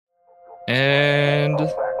And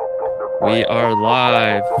we are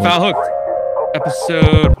live. Foul Hooked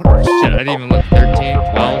episode. Shit, I didn't even look. 13,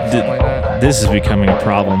 12, something like that. This is becoming a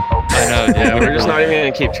problem. I know, dude. Yeah, we're just not even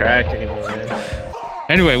gonna keep track anymore, man.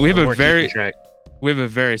 Anyway, we have No a more very keeping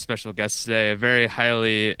track. special guest today, a very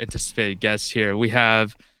highly anticipated guest here. We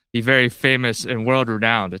have the very famous and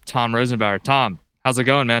world-renowned Tom Rosenbauer. Tom, how's it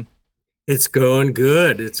going, man? It's going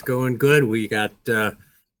good. We got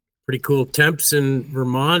pretty cool temps in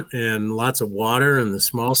Vermont and lots of water, and the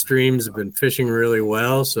small streams have been fishing really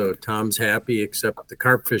well. So Tom's happy, except the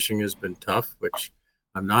carp fishing has been tough, which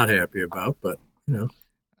I'm not happy about, but you know.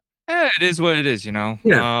 It is what it is, you know.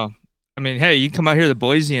 Yeah. I mean, hey, you can come out here to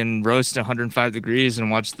Boise and roast 105 degrees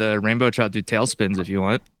and watch the rainbow trout do tailspins if you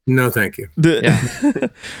want. No, thank you.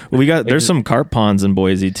 There's some carp ponds in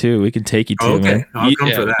Boise too. We can take you to. Okay, Man. I'll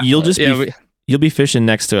come for that. You'll be fishing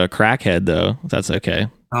next to a crackhead though. If that's okay.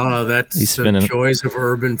 Oh, that's the joys of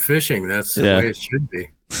urban fishing. That's the way it should be.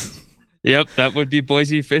 Yep, that would be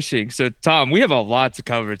Boise fishing. So, Tom, we have a lot to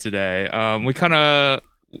cover today.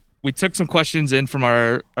 We took some questions in from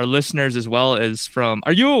our listeners as well as from.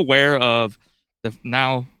 Are you aware of the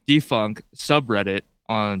now defunct subreddit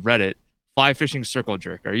on Reddit, Fly Fishing Circle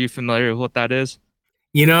Jerk? Are you familiar with what that is?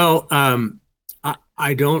 You know,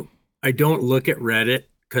 I don't look at Reddit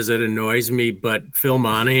because it annoys me. But Phil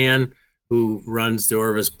Monahan, who runs the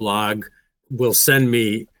Orvis blog, will send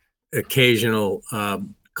me occasional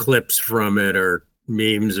clips from it or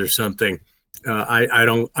memes or something.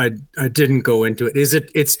 I didn't go into it.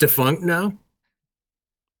 It's defunct now?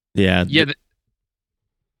 Yeah.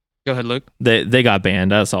 Go ahead, Luke. They got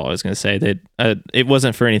banned. That's all I was gonna say. It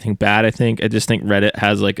wasn't for anything bad. I just think Reddit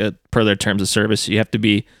has per their terms of service, you have to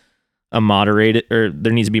be a moderator, or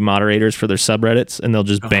there needs to be moderators for their subreddits, and they'll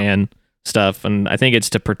just ban stuff. And I think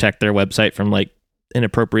it's to protect their website from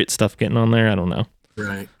inappropriate stuff getting on there. I don't know.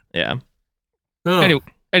 Right. Yeah. Oh.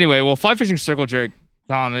 Anyway, well, Fly Fishing Circle Jerk,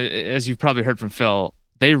 Tom, as you've probably heard from Phil,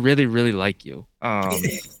 they really, really like you,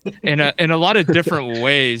 in a lot of different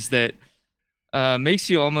ways that makes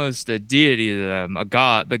you almost a deity to them,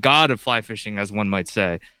 the god of fly fishing, as one might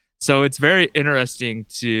say. So it's very interesting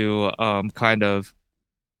to kind of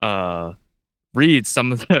read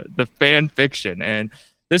some of the fan fiction, and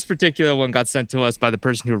this particular one got sent to us by the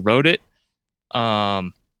person who wrote it.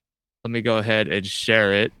 Let me go ahead and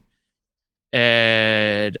share it,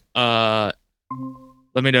 and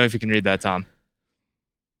let me know if you can read that, Tom.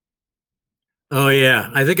 Oh yeah,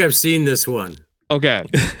 I think I've seen this one. Okay.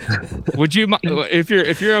 Would you, if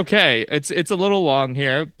you're okay? It's a little long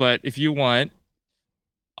here, but if you want,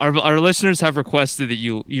 our listeners have requested that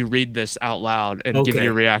you read this out loud and give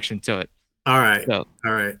your reaction to it. All right.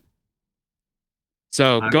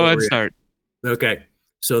 So go ahead and start. Okay.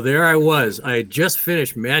 So there I was. I had just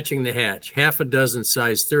finished matching the hatch, half a dozen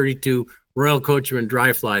size 32 Royal Coachman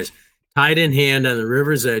dry flies, tied in hand on the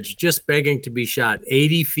river's edge, just begging to be shot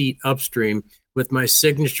 80 feet upstream with my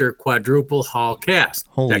signature quadruple haul cast.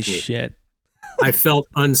 Holy technique. Shit. I felt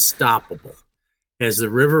unstoppable as the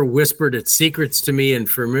river whispered its secrets to me in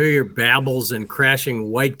familiar babbles and crashing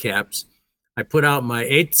whitecaps. I put out my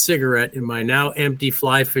 8th cigarette in my now empty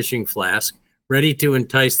fly fishing flask, ready to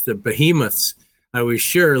entice the behemoths I was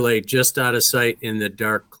sure lay just out of sight in the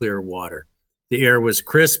dark, clear water. The air was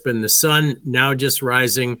crisp, and the sun, now just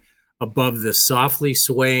rising above the softly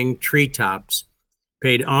swaying treetops,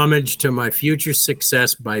 paid homage to my future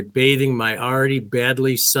success by bathing my already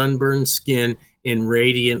badly sunburned skin in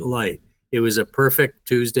radiant light. It was a perfect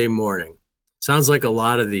Tuesday morning. Sounds like a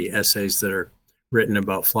lot of the essays that are written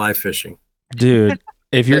about fly fishing. Dude,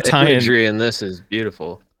 if you're tying imagery in this is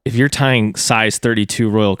beautiful. If you're tying size 32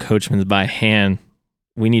 Royal Coachmans by hand,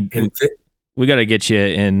 we got to get you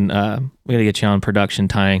in. We got to get you on production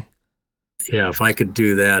tying. Yeah, if I could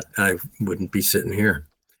do that, I wouldn't be sitting here.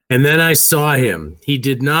 And then I saw him. He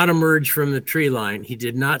did not emerge from the tree line. He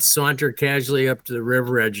did not saunter casually up to the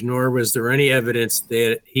river edge, nor was there any evidence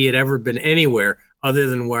that he had ever been anywhere other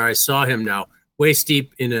than where I saw him now, waist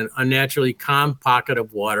deep in an unnaturally calm pocket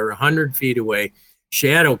of water 100 feet away,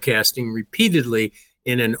 shadow casting repeatedly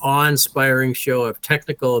in an awe-inspiring show of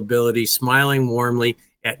technical ability, smiling warmly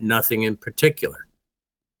at nothing in particular.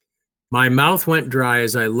 My mouth went dry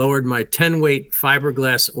as I lowered my 10-weight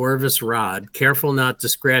fiberglass Orvis rod, careful not to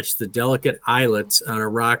scratch the delicate eyelets on a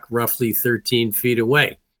rock roughly 13 feet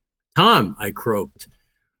away. "Tom," I croaked,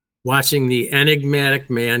 watching the enigmatic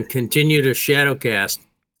man continue to shadow cast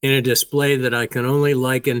in a display that I can only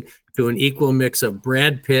liken to an equal mix of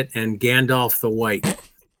Brad Pitt and Gandalf the White.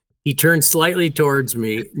 He turned slightly towards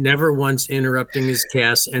me, never once interrupting his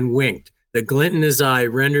cast, and winked. The glint in his eye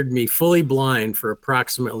rendered me fully blind for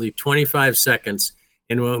approximately 25 seconds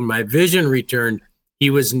And when my vision returned, he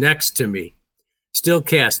was next to me, still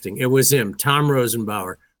casting. It was him, Tom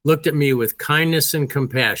Rosenbauer, looked at me with kindness and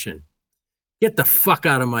compassion. "Get the fuck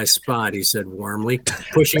out of my spot," he said warmly,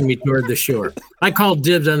 pushing me toward the shore. "I called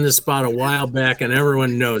dibs on this spot a while back, and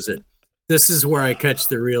everyone knows it. This is where I catch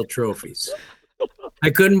the real trophies." I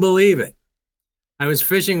couldn't believe it. I was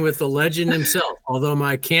fishing with the legend himself, although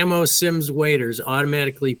my camo Sims waders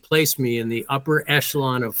automatically placed me in the upper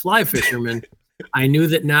echelon of fly fishermen. I knew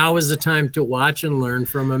that now was the time to watch and learn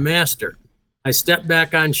from a master. I stepped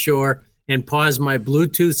back on shore and paused my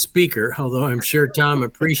Bluetooth speaker, although I'm sure Tom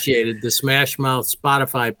appreciated the Smash Mouth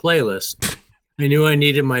Spotify playlist. I knew I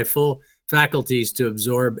needed my full faculties to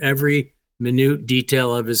absorb every minute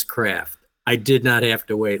detail of his craft. I did not have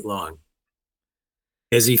to wait long.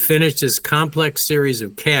 As he finished his complex series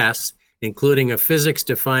of casts, including a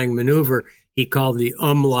physics-defying maneuver he called the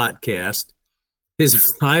umlaut cast, his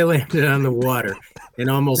fly landed on the water, and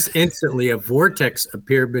almost instantly a vortex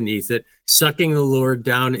appeared beneath it, sucking the lure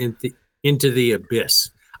down into the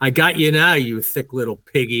abyss. "I got you now, you thick little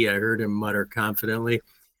piggy," I heard him mutter confidently.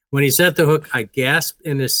 When he set the hook, I gasped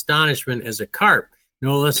in astonishment as a carp,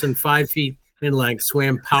 no less than 5 feet in length,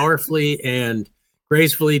 swam powerfully and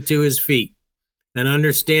gracefully to his feet, and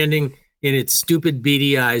understanding in its stupid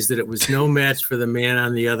beady eyes that it was no match for the man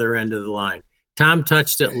on the other end of the line. Tom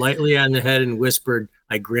touched it lightly on the head and whispered,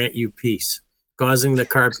 "I grant you peace," causing the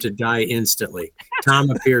carp to die instantly. Tom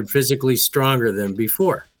appeared physically stronger than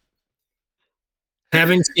before.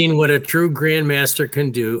 Having seen what a true grandmaster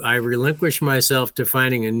can do, I relinquished myself to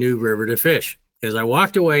finding a new river to fish. As I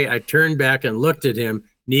walked away, I turned back and looked at him,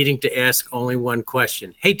 needing to ask only one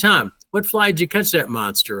question. "Hey, Tom, what fly did you catch that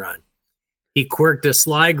monster on?" He quirked a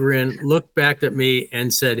sly grin, looked back at me,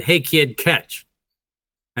 and said, "Hey, kid, catch."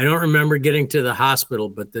 I don't remember getting to the hospital,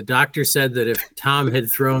 but the doctor said that if Tom had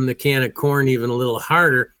thrown the can of corn even a little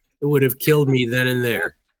harder, it would have killed me then and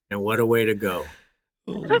there. And what a way to go.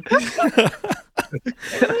 Oh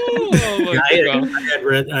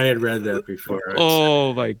I had read that before.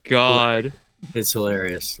 Oh my God. It's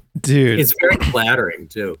hilarious. Dude. It's very flattering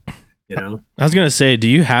too, you know? I was going to say, do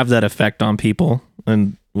you have that effect on people?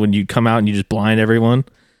 And when you come out and you just blind everyone?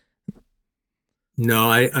 No,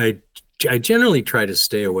 I generally try to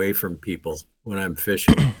stay away from people when I'm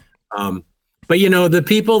fishing. But you know, the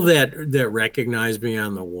people that recognize me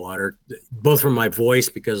on the water, both from my voice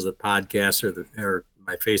because of the podcast or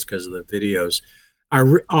my face because of the videos,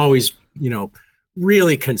 are always, you know,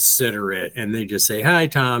 really considerate, and they just say, "Hi,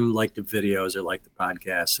 Tom, like the videos or like the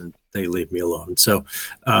podcast," and they leave me alone. So,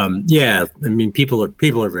 yeah, I mean, people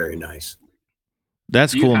are very nice.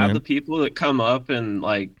 That's Do cool, you have man. the people that come up and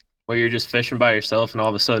like where you're just fishing by yourself, and all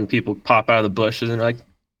of a sudden people pop out of the bushes and like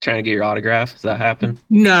trying to get your autograph? Does that happen?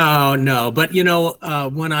 No, but you know,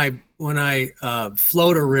 when I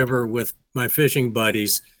float a river with my fishing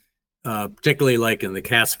buddies, particularly like in the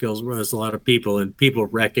Catskills where there's a lot of people and people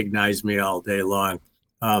recognize me all day long,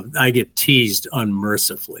 I get teased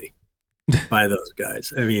unmercifully by those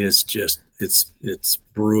guys. I mean, it's just it's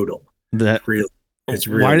brutal. It's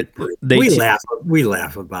really brutal. We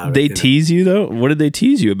laugh about it. They tease you though? What did they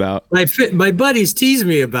tease you about? My buddies tease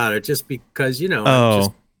me about it just because, you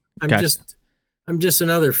know, I'm just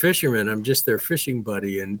another fisherman. I'm just their fishing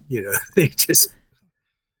buddy, and you know,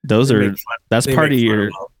 that's part of your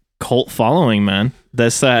cult following, man.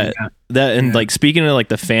 That's and like speaking of like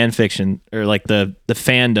the fan fiction or like the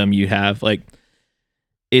fandom you have, like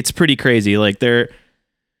it's pretty crazy. Like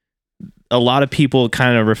a lot of people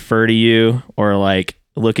kind of refer to you or like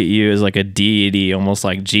look at you as like a deity, almost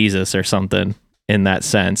like Jesus or something in that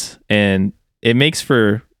sense, and it makes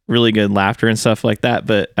for really good laughter and stuff like that.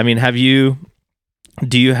 But I mean, have you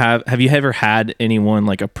ever had anyone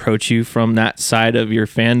like approach you from that side of your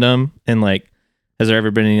fandom, and like has there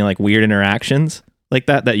ever been any like weird interactions like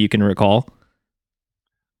that you can recall?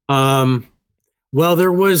 Well,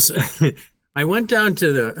 there was. I went down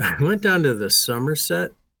to the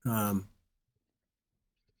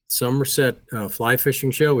Somerset fly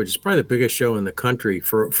fishing show, which is probably the biggest show in the country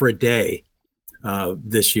for a day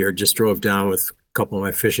this year. Just drove down with a couple of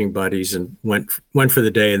my fishing buddies and went for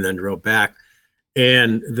the day and then drove back.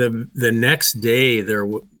 And the next day,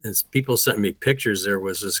 as people sent me pictures, there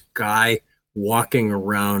was this guy walking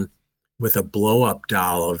around with a blow-up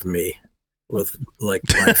doll of me with like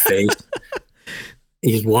my face.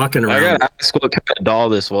 He's walking around. I gotta ask what kind of doll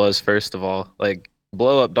this was, first of all. Like,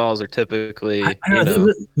 blow-up dolls are typically,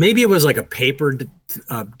 maybe it was like a paper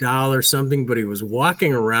doll or something, but he was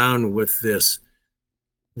walking around with this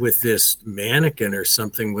mannequin or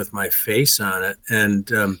something with my face on it.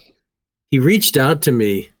 And he reached out to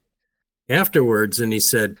me afterwards and he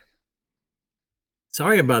said,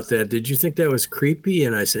 sorry about that. Did you think that was creepy?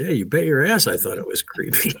 And I said, hey, you bet your ass I thought it was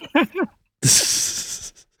creepy.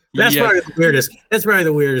 That's Yeah. probably the weirdest. That's probably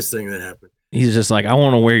the weirdest thing that happened. He's just like, I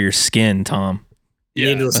want to wear your skin, Tom.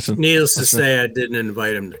 Yeah. Needless to say, I didn't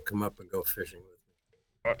invite him to come up and go fishing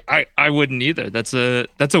with me. I wouldn't either. That's a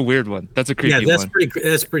weird one. That's a creepy Yeah, one.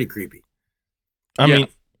 that's pretty creepy. I Yeah. mean,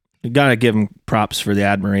 you gotta give him props for the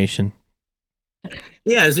admiration.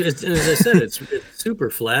 Yeah, as I said, it's super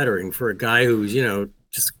flattering for a guy who's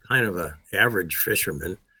just kind of a average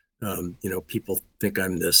fisherman. People think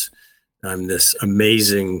I'm this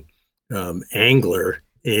amazing angler,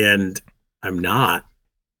 and I'm not.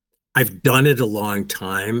 I've done it a long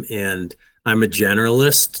time, and I'm a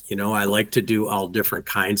generalist. I like to do all different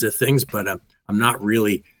kinds of things, but I'm not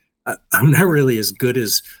really as good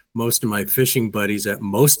as most of my fishing buddies at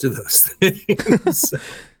most of those things.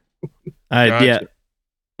 Yeah,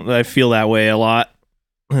 I feel that way a lot.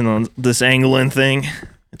 On this angling thing,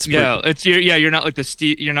 you're not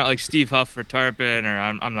like Steve Huff for tarpon, or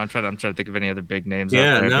I'm trying to think of any other big names.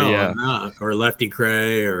 Yeah, out there, no, yeah. I'm not. Or Lefty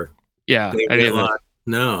Cray, or Any of that.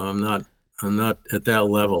 No, I'm not at that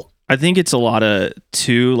level. I think it's a lot of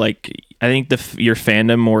too. Like, I think your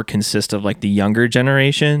fandom more consists of like the younger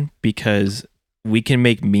generation, because we can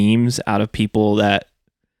make memes out of people that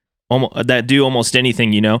do almost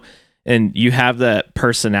anything, and you have that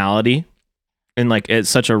personality, and like it's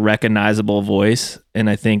such a recognizable voice. And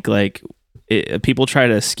I think like people try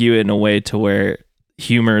to skew it in a way to where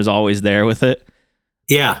humor is always there with it.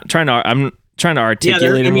 Yeah, I'm trying to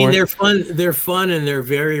articulate it more. They're fun. They're fun, and they're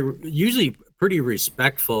usually pretty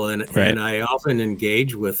respectful, and I often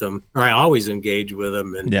engage with them, or I always engage with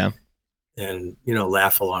them, and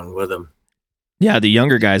laugh along with them. Yeah, the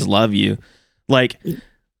younger guys love you. Like,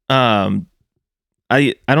 I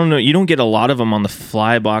don't know. You don't get a lot of them on the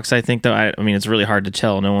fly box, I think, though. I mean, it's really hard to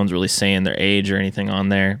tell. No one's really saying their age or anything on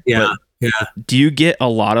there. Yeah, but do you get a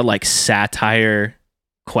lot of like satire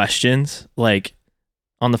questions, like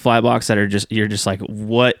on the fly box, that are you're just like,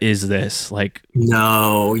 what is this? Like,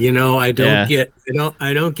 no, I don't get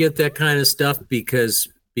that kind of stuff because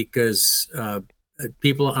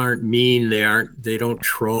people aren't mean. They don't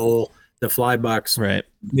troll the fly box, right?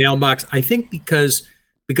 Mailbox. I think because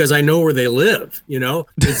I know where they live.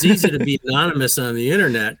 It's easy to be anonymous on the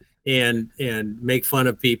internet and make fun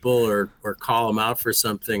of people or call them out for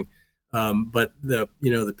something. But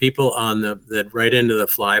the people that write into the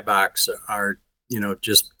fly box are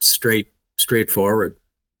just straightforward.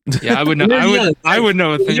 Yeah, I would know. I would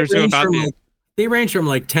know a thing or two about it. They range from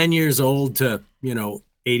like 10 years old to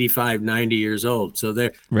 85, 90 years old. So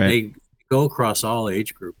they go across all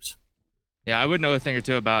age groups. Yeah, I would know a thing or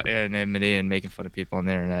two about anonymity and making fun of people on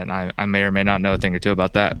the internet. And I may or may not know a thing or two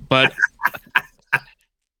about that. But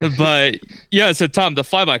yeah, so Tom, the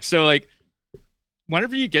fly box. So like,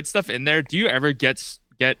 whenever you get stuff in there, do you ever get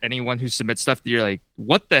anyone who submits stuff that you're like,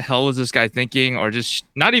 what the hell was this guy thinking? Or just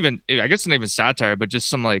not even, I guess not even satire, but just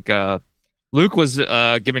some like, Luke was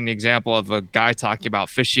giving the example of a guy talking about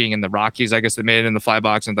fishing in the Rockies. I guess they made it in the fly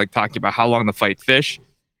box and like talking about how long to fight fish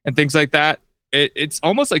and things like that. It's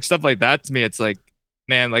almost like stuff like that to me. It's like,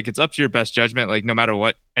 man, like it's up to your best judgment. Like no matter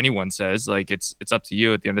what anyone says, like it's up to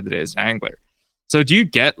you at the end of the day as an angler. So do you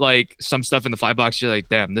get like some stuff in the fly box you're like,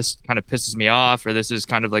 damn, this kind of pisses me off, or this is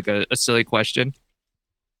kind of like a silly question?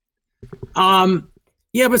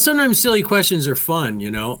 Yeah, but sometimes silly questions are fun,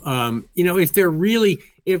 if they're really,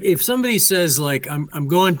 if somebody says like, I'm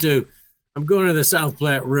going to the South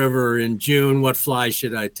Platte River in June, what fly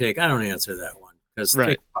should I take? I don't answer that one because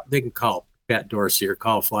they can call Pat Dorsey or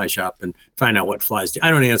call a fly shop and find out what flies do.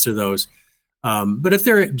 I don't answer those. But if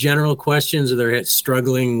they're general questions or they're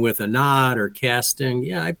struggling with a knot or casting,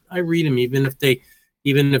 yeah, I read them even if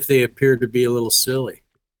they appear to be a little silly.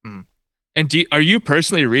 And are you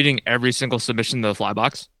personally reading every single submission to the fly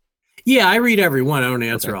box? Yeah, I read every one. I don't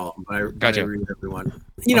answer all of them. But I read every one.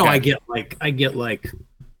 I get like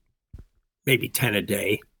maybe 10 a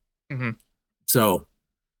day. Mm-hmm. So,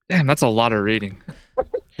 damn, that's a lot of reading. I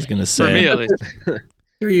was gonna say, for me at least.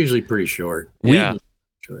 They're usually pretty short.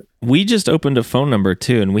 We just opened a phone number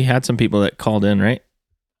too, and we had some people that called in, right?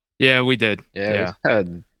 Yeah, we did. Yeah.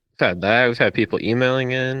 We've had that. We've had people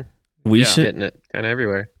emailing in. We should getting it kind of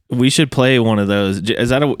everywhere. We should play one of those. Is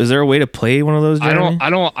there a way to play one of those, Jeremy? I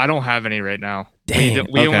don't have any right now. Dang,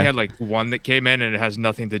 we only had like one that came in, and it has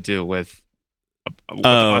nothing to do with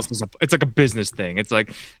us. It's like a business thing. It's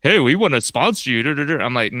like, hey, we want to sponsor you.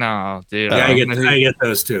 I'm like, no, dude. Yeah, I get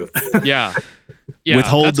those too. Yeah.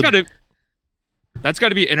 Withhold that's got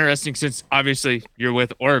to be interesting since obviously you're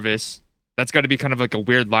with Orvis. that's got to be kind of like a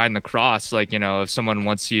weird line to cross. Like, if someone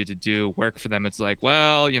wants you to do work for them, it's like,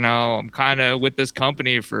 well, I'm kind of with this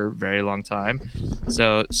company for a very long time.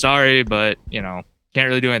 So sorry, but, can't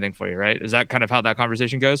really do anything for you, right? Is that kind of how that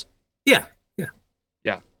conversation goes? Yeah.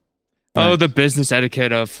 Oh, the business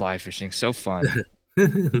etiquette of fly fishing. So fun.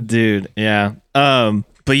 Dude. Yeah.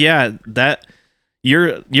 But yeah, that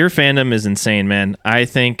your fandom is insane, man. I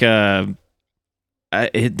think,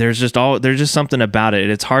 there's just something about it.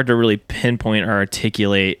 It's hard to really pinpoint or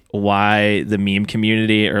articulate why the meme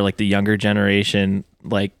community or like the younger generation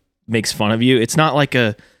like makes fun of you. It's not like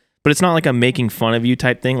a making fun of you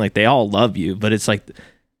type thing. Like they all love you, but it's like,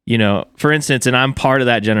 for instance, and I'm part of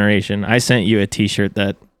that generation. I sent you a t-shirt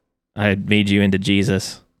that I made you into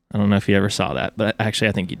Jesus. I don't know if you ever saw that, but actually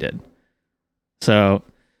I think you did. So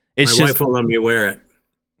it's My wife won't let me wear it.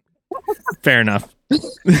 Fair enough.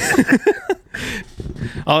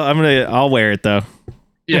 I'll wear it though.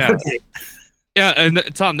 Yeah. Yeah. And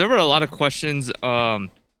Tom, there were a lot of questions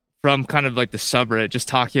from kind of like the subreddit just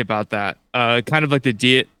talking about that. Kind of like the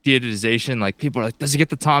deitization. Like people are like, does it get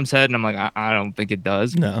to Tom's head? And I'm like, I don't think it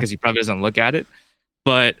does, because he probably doesn't look at it.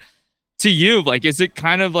 But to you, like, is it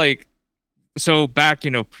kind of like, so back,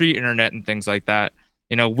 pre-internet and things like that,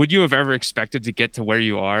 would you have ever expected to get to where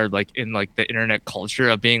you are, like in like the internet culture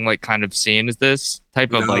of being like kind of seen as this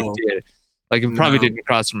type of like it probably didn't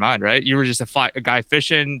cross your mind, right? You were just a guy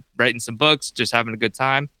fishing, writing some books, just having a good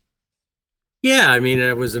time. Yeah, I mean,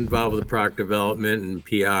 I was involved with product development and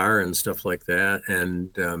PR and stuff like that,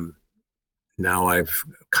 and now I've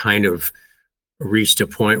kind of reached a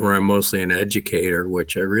point where I'm mostly an educator,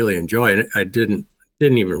 which I really enjoy. And I didn't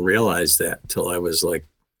even realize that till I was like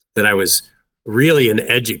that. I was really an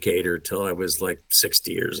educator till I was like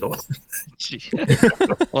 60 years old.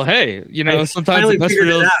 Well, hey, sometimes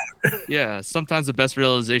sometimes the best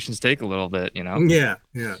realizations take a little bit, Yeah.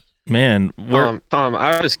 Man, Tom,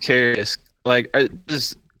 I was curious. Like,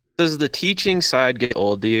 does the teaching side get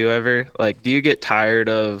old to you ever? Like, do you get tired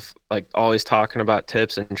of like always talking about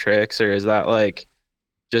tips and tricks, or is that like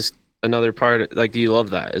just another part? Like, do you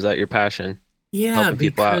love that? Is that your passion? Yeah,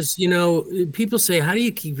 because people say, how do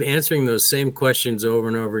you keep answering those same questions over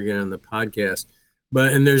and over again on the podcast?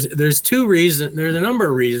 And there's two reasons. There's a number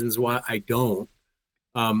of reasons why I don't.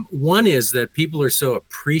 One is that people are so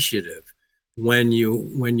appreciative when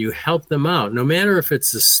you help them out, no matter if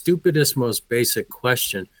it's the stupidest, most basic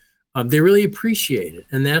question. They really appreciate it,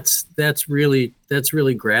 and that's really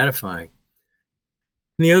gratifying.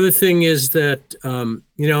 And the other thing is that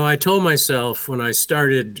I told myself when I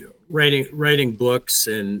started writing books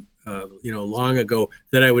and long ago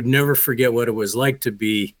that I would never forget what it was like to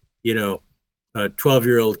be a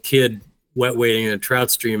 12-year-old kid wet wading in a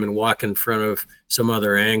trout stream and walk in front of some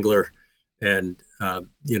other angler and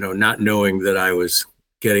not knowing that I was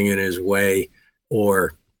getting in his way,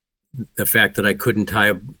 or the fact that I couldn't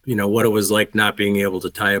tie what it was like not being able to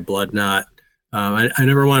tie a blood knot. I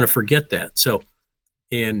never want to forget that. So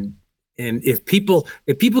and if people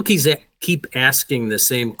keep asking the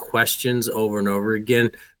same questions over and over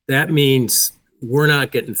again, that means we're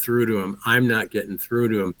not getting through to them. I'm not getting through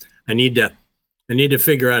to them. I need to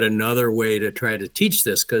figure out another way to try to teach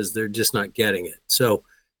this, because they're just not getting it. So,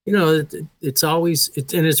 it's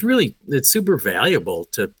super valuable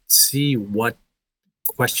to see what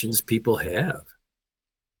questions people have.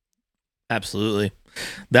 Absolutely.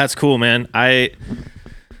 That's cool, man.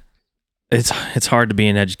 It's hard to be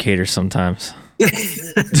an educator sometimes.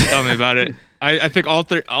 Tell me about it. I think all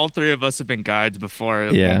three of us have been guides before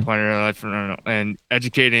at one point in our life, and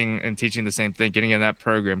educating and teaching the same thing, getting in that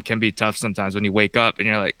program can be tough sometimes when you wake up and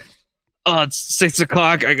you're like, oh, it's 6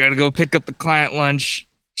 o'clock. I got to go pick up the client lunch.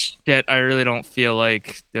 Shit, I really don't feel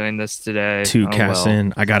like doing this today. Cast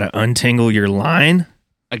in. I got to untangle your line.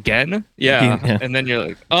 Again? Yeah. And then you're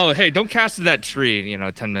like, oh, hey, don't cast to that tree.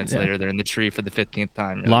 10 minutes later, they're in the tree for the 15th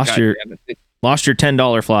time. You're lost your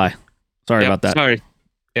 $10 fly. Sorry about that. Sorry.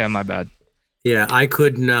 Yeah, my bad. Yeah, I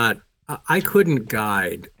couldn't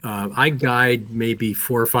guide. I guide maybe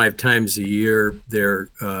 4 or 5 times a year. They're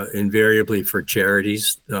invariably for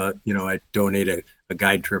charities. I donate a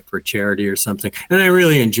guide trip for charity or something, and I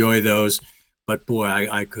really enjoy those. But boy,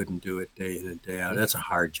 I couldn't do it day in and day out. That's a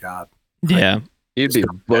hard job. Yeah. You'd be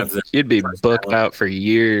booked out for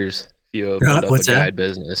years if you opened up a guide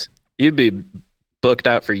business. You'd be booked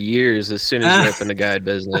out for years as soon as you open a guide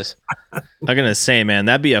business. I'm gonna say, man,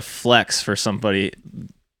 that'd be a flex for somebody.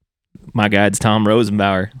 My guide's Tom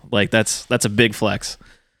Rosenbauer. Like that's a big flex.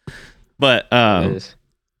 But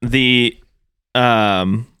the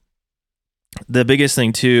biggest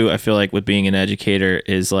thing too, I feel like with being an educator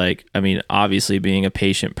is like, I mean, obviously being a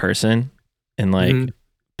patient person and like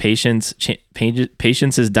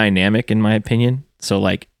patience is dynamic in my opinion. So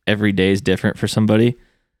like every day is different for somebody,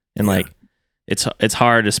 and like it's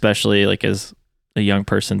hard, especially like as a young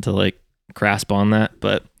person, to like grasp on that.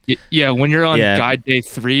 But yeah, when you're on guide day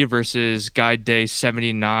 3 versus guide day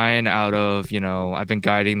 79 out of, I've been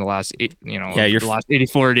guiding the last the last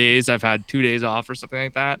 84 days. I've had 2 days off or something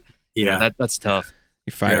like that. Yeah, that's tough.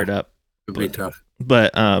 You're fired up. It'd be tough.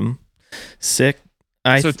 But sick.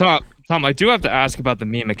 So Tom, I do have to ask about the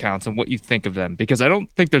meme accounts and what you think of them, because I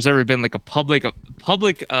don't think there's ever been like a public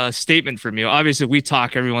statement from you. Obviously, we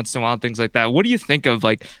talk every once in a while and things like that. What do you think of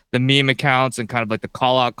like the meme accounts and kind of like the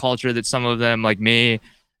call out culture that some of them, like me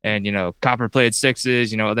and Copper Plated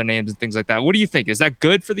Sixes, other names and things like that? What do you think? Is that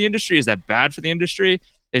good for the industry? Is that bad for the industry?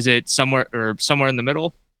 Is it somewhere in the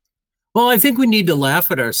middle? Well, I think we need to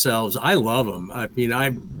laugh at ourselves. I love them. I mean,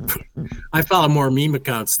 I follow more meme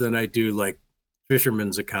accounts than I do like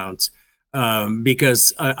fishermen's accounts,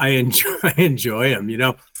 because I enjoy them.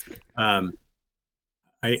 I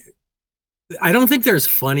don't think they're as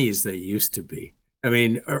funny as they used to be. I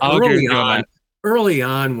mean, early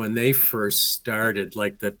on when they first started,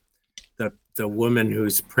 like the woman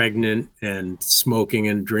who's pregnant and smoking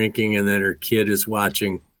and drinking, and then her kid is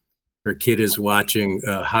watching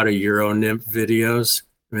how to Euro nymph videos.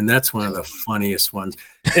 I mean, that's one of the funniest ones.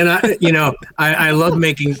 And I love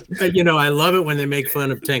making, I love it when they make fun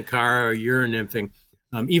of tenkara or Euro nymphing,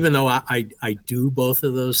 even though I do both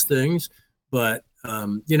of those things, but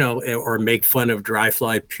or make fun of dry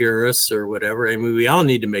fly purists or whatever. I mean, we all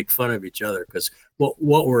need to make fun of each other, because what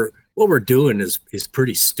we're doing is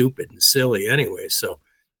pretty stupid and silly anyway. So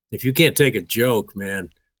if you can't take a joke, man,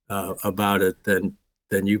 about it, then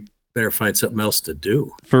you better find something else to do.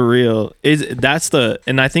 For real. And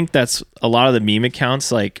I think that's a lot of the meme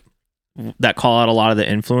accounts like that call out a lot of the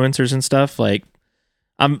influencers and stuff. Like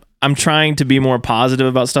I'm trying to be more positive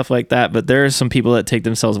about stuff like that, but there are some people that take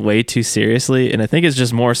themselves way too seriously, and I think it's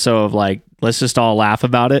just more so of like, let's just all laugh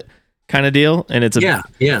about it kind of deal. And it's yeah,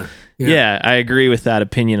 I agree with that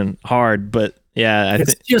opinion hard, but yeah,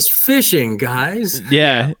 it's just fishing, guys.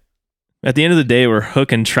 Yeah. At the end of the day, we're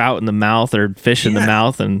hooking trout in the mouth or fish in the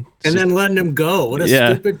mouth, and then letting them go. What a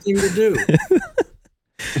stupid thing to do.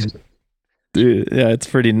 Dude, yeah, it's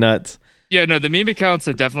pretty nuts. Yeah, no, the meme accounts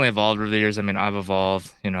have definitely evolved over the years. I mean, I've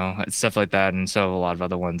evolved, stuff like that, and so have a lot of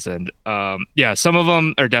other ones. And some of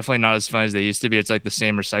them are definitely not as fun as they used to be. It's like the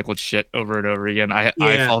same recycled shit over and over again. I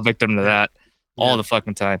fall victim to that all the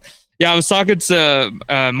fucking time. Yeah, I was talking to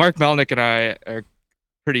Mark Melnick, and I are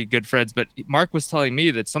pretty good friends, but Mark was telling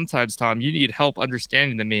me that sometimes, Tom, you need help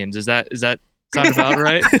understanding the memes. Is that sound about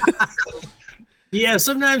right? Yeah,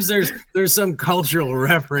 sometimes there's some cultural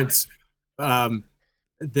reference that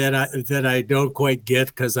I don't quite get,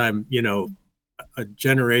 because I'm a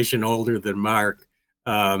generation older than Mark,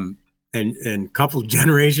 and a couple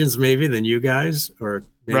generations maybe than you guys, or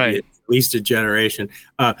maybe at least a generation.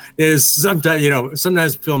 Is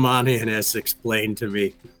sometimes Phil Monahan has explained to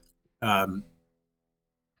me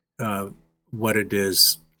what it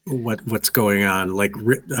is, what's going on. Like,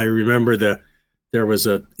 I remember there was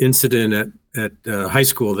a incident at high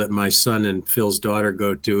school that my son and Phil's daughter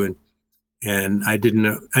go to, and I didn't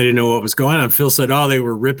know what was going on. Phil said, "Oh, they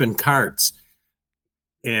were ripping carts,"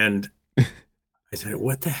 and I said,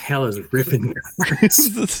 "What the hell is ripping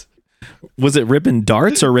carts?" Was it ripping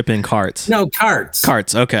darts or ripping carts? No, carts.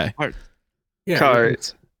 Carts. Okay. Carts. Yeah,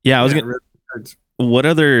 Carts. Yeah, I was gonna.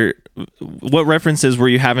 What references were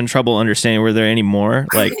you having trouble understanding? Were there any more?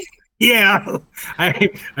 Like, yeah, I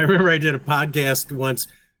remember I did a podcast once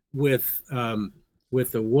with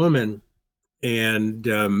a woman,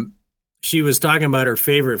 and she was talking about her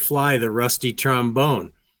favorite fly, the rusty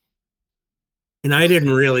trombone. And I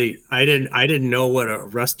didn't know what a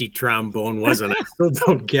rusty trombone was, and I still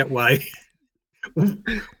don't get why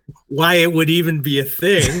it would even be a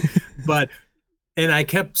thing. And I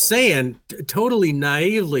kept saying totally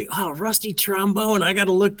naively, "Oh, rusty trombone, I got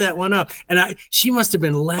to look that one up." And she must have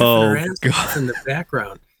been laughing her ass off in the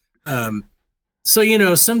background.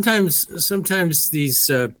 So sometimes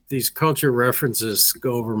these culture references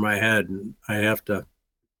go over my head, and I have to.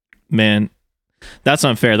 Man, that's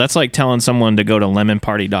unfair. That's like telling someone to go to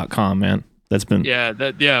lemonparty.com, man. That's been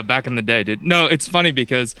back in the day, dude. No, it's funny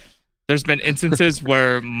because there's been instances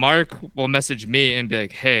where Mark will message me and be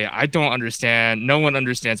like, "Hey, I don't understand. No one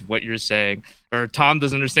understands what you're saying," or Tom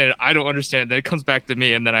doesn't understand it. I don't understand it. Then it comes back to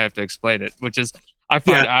me, and then I have to explain it, which is I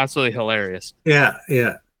find absolutely hilarious. Yeah,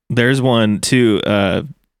 yeah. There's one too. A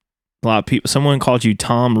lot of people. Someone called you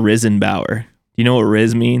Tom Rosenbauer. You know what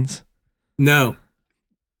Riz means? No.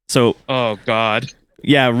 So. Oh God.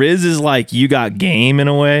 Yeah, Riz is like you got game in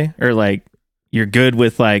a way, or like you're good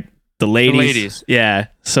with like the ladies. Yeah.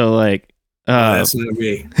 So like, That's not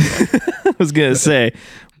me. I was gonna say,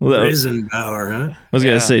 Rosenbauer, huh? I was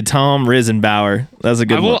gonna say Tom Rosenbauer. That's a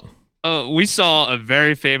good one. We saw a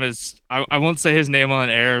very famous. I won't say his name on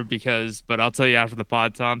air but I'll tell you after the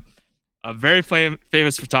pod, Tom. A very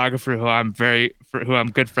famous photographer who I'm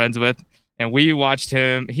good friends with, and we watched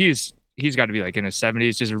him. He's got to be like in his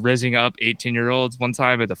 70s, just rizzing up 18-year-olds one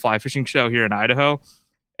time at the fly fishing show here in Idaho,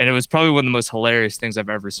 and it was probably one of the most hilarious things I've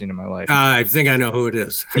ever seen in my life. I think I know who it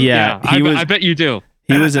is. Yeah, I bet you do.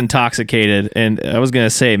 He was intoxicated, and I was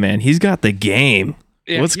gonna say, man, he's got the game.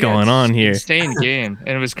 Yeah, What's going on here? Insane game,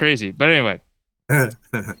 and it was crazy. But anyway,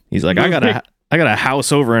 he's like, I got a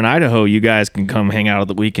house over in Idaho. You guys can come hang out at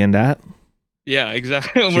the weekend at. Yeah,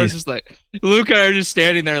 exactly. And we're just like, Luke and I are just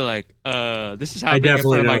standing there like, this is how I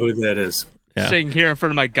definitely know who that is. Sitting here in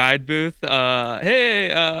front of my guide booth.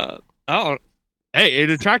 Hey, it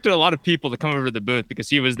attracted a lot of people to come over to the booth because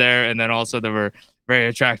he was there, and then also there were very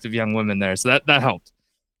attractive young women there, so that helped.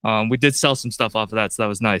 We did sell some stuff off of that, so that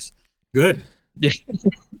was nice. Good.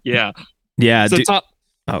 Yeah. So Tom,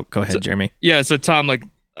 go ahead, Jeremy. Yeah, so Tom, like,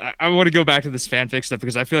 I want to go back to this fanfic stuff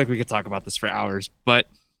because I feel like we could talk about this for hours, but.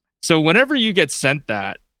 So whenever you get sent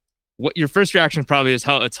that, what your first reaction probably is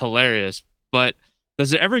how it's hilarious, but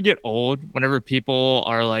does it ever get old whenever people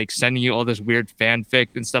are like sending you all this weird fanfic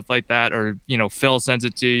and stuff like that, or Phil sends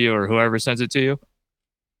it to you or whoever sends it to you?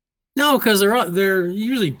 No, because they're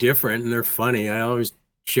usually different and they're funny. I always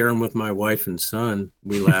share them with my wife and son.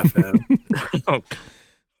 We laugh at them.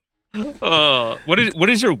 What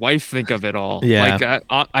does your wife think of it all? Yeah, like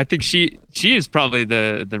I think she is probably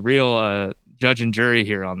the real judge and jury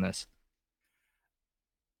here on this.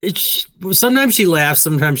 Sometimes she laughs,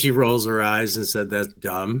 sometimes she rolls her eyes and said that's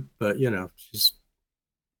dumb, but she's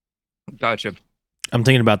gotcha. I'm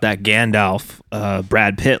thinking about that Gandalf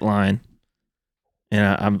Brad Pitt line,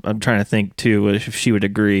 and I'm trying to think too if she would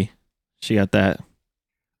agree. She got that.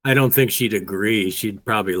 I don't think she'd agree. She'd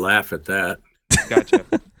probably laugh at that. Gotcha.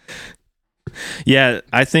 Yeah,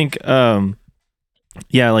 I think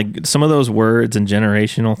like some of those words and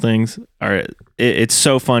generational things it's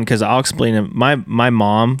so fun because I'll explain it. My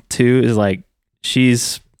mom too is like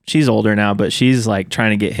she's older now, but she's like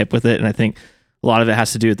trying to get hip with it, and I think a lot of it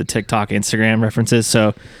has to do with the TikTok, Instagram references.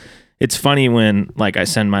 So it's funny when like I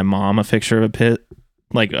send my mom a picture of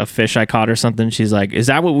like a fish I caught or something. She's like, "Is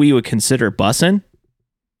that what we would consider bussin'?"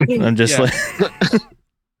 I'm just like.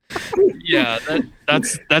 Yeah,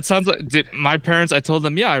 that sounds like my parents. I told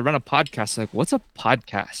them, I run a podcast. Like, what's a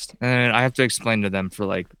podcast? And I have to explain to them for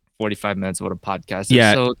like 45 minutes what a podcast is.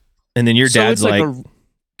 Yeah, so, and then your dad's like,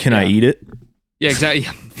 "Can I eat it?" Yeah, exactly.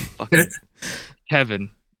 Fucking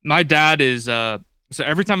Kevin, my dad is. So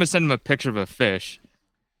every time I send him a picture of a fish,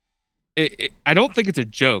 I don't think it's a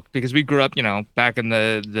joke because we grew up, back in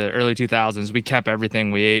the early 2000s. We kept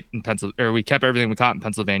everything we ate in Pennsylvania, or we kept everything we caught in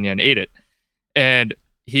Pennsylvania and ate it, and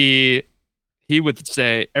he would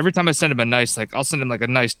say every time I send him a nice, like I'll send him like a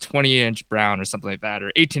nice 20-inch brown or something like that, or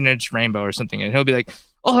 18-inch rainbow or something, and he'll be like,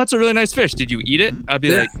 "Oh, that's a really nice fish. Did you eat it?" I'd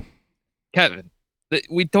be like, "Kevin,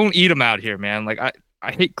 we don't eat them out here, man. Like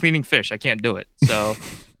I hate cleaning fish. I can't do it." So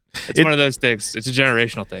it's one of those things. It's a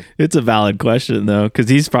generational thing. It's a valid question though, because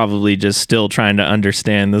he's probably just still trying to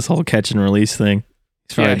understand this whole catch and release thing.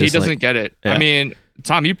 Yeah, he doesn't get it. Yeah. I mean,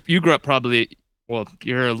 Tom, you grew up probably. Well,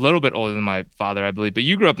 you're a little bit older than my father, I believe, but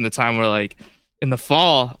you grew up in the time where, like, in the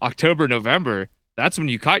fall, October, November, that's when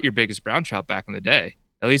you caught your biggest brown trout back in the day.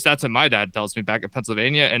 At least that's what my dad tells me back in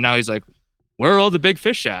Pennsylvania. And now he's like, "Where are all the big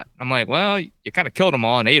fish at?" I'm like, "Well, you kind of killed them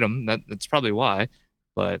all and ate them. That's probably why."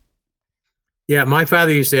 But yeah, my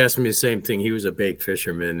father used to ask me the same thing. He was a bait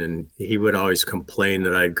fisherman, and he would always complain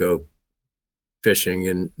that I'd go fishing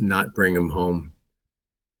and not bring him home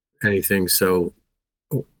anything. So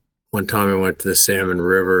one time I went to the Salmon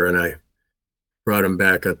River and I brought him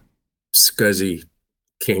back a scuzzy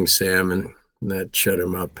king salmon, and that shut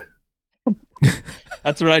him up.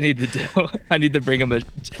 That's what I need to do. I need to bring him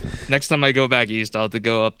next time I go back east, I'll have to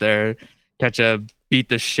go up there, catch a beat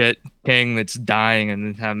the shit king that's dying,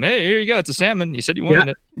 and have him, "Hey, here you go. It's a salmon. You said you wanted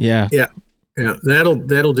it." Yeah. That'll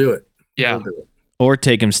do it. Yeah. Do it. Or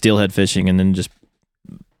take him steelhead fishing and then just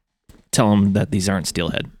tell him that these aren't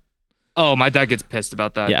steelhead. Oh, my dad gets pissed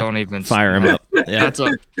about that. Yeah. Don't even fire him up. Yeah.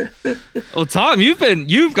 Well, Tom,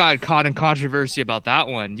 you've got caught in controversy about that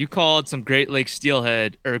one. You called some Great Lakes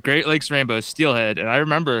steelhead or Great Lakes rainbow steelhead, and I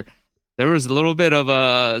remember there was a little bit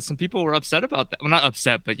of some people were upset about that. Well, not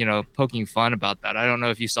upset, but poking fun about that. I don't know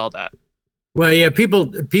if you saw that. Well, yeah,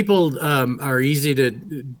 people are easy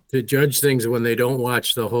to judge things when they don't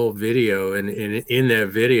watch the whole video. And in that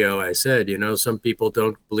video, I said, some people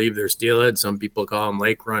don't believe they're steelhead. Some people call them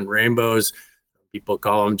lake run rainbows. People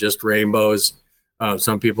call them just rainbows.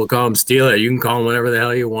 Some people call them steelhead. You can call them whatever the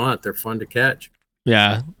hell you want. They're fun to catch.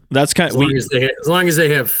 Yeah, that's kind of as long as they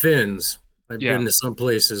have fins. I've been to some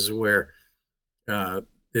places where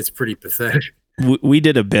it's pretty pathetic. We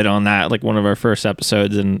did a bit on that, like one of our first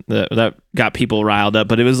episodes, and that got people riled up.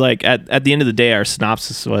 But it was like at the end of the day, our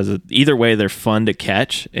synopsis was either way, they're fun to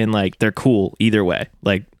catch and like they're cool either way.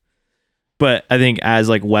 Like, but I think as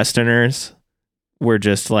like Westerners, we're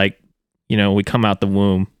just like, we come out the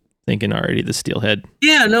womb thinking already the steelhead.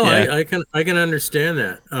 Yeah, no, yeah. I can understand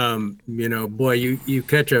that. Boy, you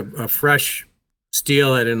catch a fresh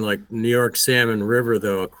steelhead in like New York Salmon River,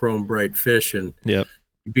 though, a chrome bright fish, and yep,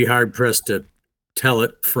 you'd be hard pressed to tell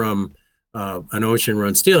it from an ocean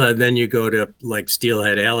run steelhead. Then you go to like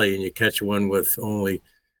Steelhead Alley and you catch one with only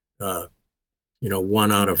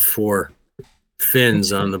 1 out of 4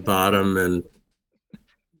 fins on the bottom and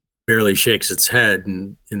barely shakes its head,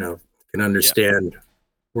 and can understand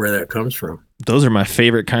where that comes from. Those are my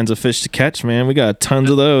favorite kinds of fish to catch, man. We got tons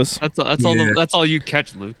of those. That's all you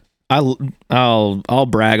catch, Luke. I'll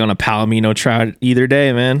brag on a palomino trout either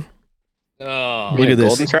day, man. Oh, look at this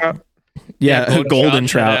golden trout. Yeah, golden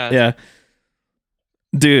trout. Yeah.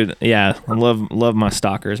 Dude, yeah, I love my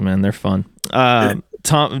stalkers, man. They're fun.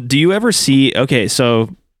 Tom, do you ever see? Okay,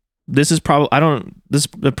 so this is this is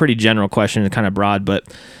a pretty general question and kind of broad, but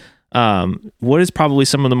what is probably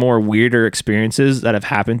some of the more weirder experiences that have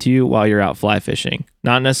happened to you while you're out fly fishing?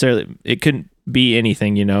 Not necessarily, it couldn't be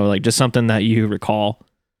anything, like just something that you recall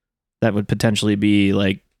that would potentially be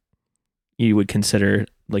like you would consider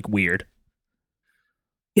like weird.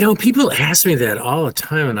 People ask me that all the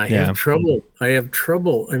time, and I have trouble. I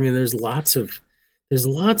mean, there's lots of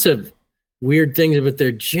weird things, but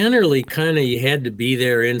they're generally kind of, you had to be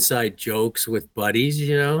there inside jokes with buddies,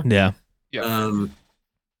 Yeah. Yeah. A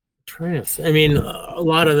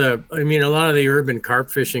lot of the urban carp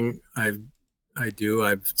fishing I've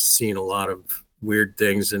seen a lot of weird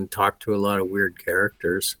things and talked to a lot of weird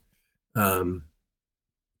characters. You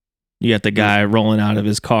got the guy rolling out of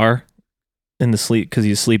his car in the sleep because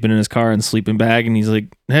he's sleeping in his car in the sleeping bag, and he's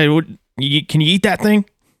like, "Hey, can you eat that thing?"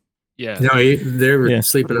 Yeah. No, they were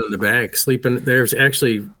sleeping on the bag. There's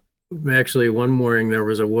actually one morning there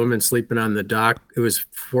was a woman sleeping on the dock. It was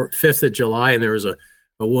 5th of July, and there was a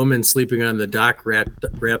woman sleeping on the dock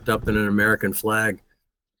wrapped up in an American flag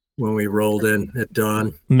when we rolled in at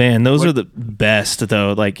dawn. Man, those are the best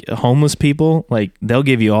though. Like homeless people, like they'll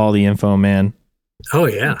give you all the info, man. Oh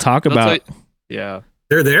yeah. Talk about yeah.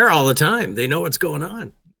 They're there all the time. They know what's going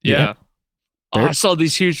on. Yeah. Oh, I saw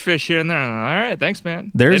these huge fish here and there. All right, thanks,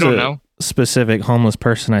 man. There's they don't a know. Specific homeless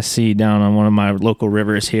person I see down on one of my local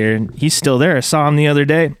rivers here, and he's still there. I saw him the other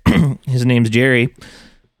day. His name's Jerry.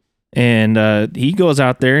 And he goes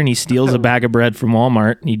out there and he steals a bag of bread from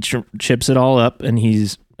Walmart. And he chips it all up, and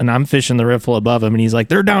I'm fishing the riffle above him, and he's like,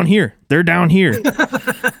 "They're down here. They're down here."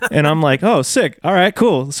 And I'm like, "Oh, sick. All right,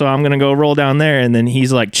 cool." So I'm gonna go roll down there, and then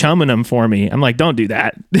he's like chumming them for me. I'm like, "Don't do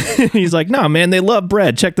that." He's like, "No, man, they love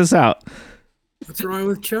bread. Check this out." What's wrong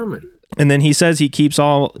with chumming? And then he says he keeps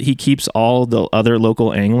all the other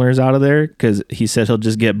local anglers out of there because he said he'll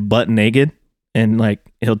just get butt naked and like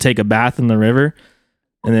he'll take a bath in the river.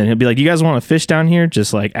 And then he'll be like, "You guys want to fish down here?"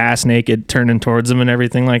 Just like ass naked, turning towards them and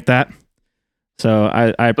everything like that. So I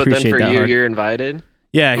appreciate that. But then for you're invited.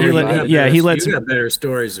 Yeah, he lets. You got better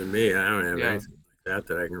stories than me. I don't have anything like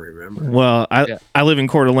that I can remember. Well, I live in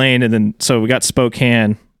Coeur d'Alene, and then so we got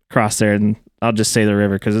Spokane across there, and I'll just say the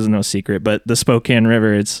river because there's no secret. But the Spokane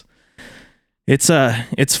River, it's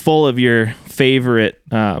full of your favorite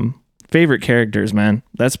characters, man.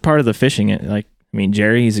 That's part of the fishing.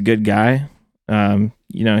 Jerry, he's a good guy.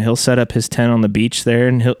 He'll set up his tent on the beach there,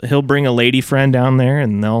 and he'll bring a lady friend down there,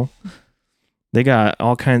 and they got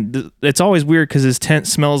all kind. It's always weird because his tent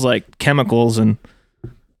smells like chemicals and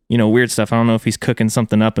weird stuff. I don't know if he's cooking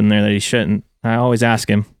something up in there that he shouldn't. I always ask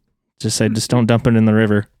him, just don't dump it in the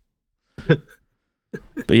river.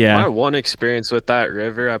 But yeah, my one experience with that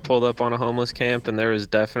river, I pulled up on a homeless camp, and there was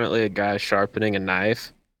definitely a guy sharpening a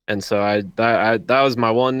knife. And so that was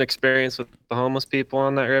my one experience with the homeless people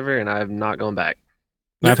on that river, and I'm not going back.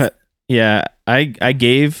 I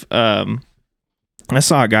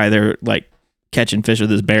saw a guy there like catching fish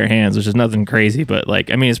with his bare hands, which is nothing crazy, but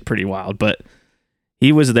it's pretty wild. But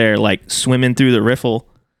he was there like swimming through the riffle,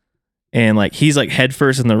 and like he's like head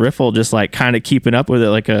first in the riffle, just like kind of keeping up with it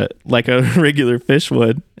like a regular fish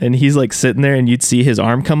would. And he's like sitting there, and you'd see his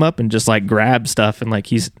arm come up and just like grab stuff, and like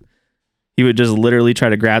he's he would just literally try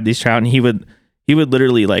to grab these trout, and he would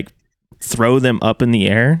literally like throw them up in the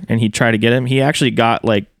air, and he'd try to get him. He actually got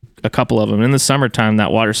like a couple of them. In the summertime,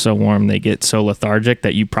 that water's so warm, they get so lethargic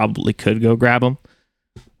that you probably could go grab them.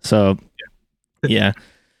 So yeah,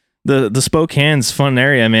 the Spokane's fun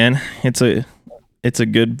area, man. It's a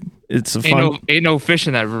fun. Ain't no fish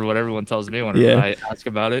in that river. What everyone tells me whenever I ask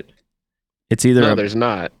about it. It's either there's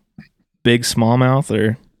not big smallmouth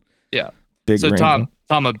or big. So rainbow.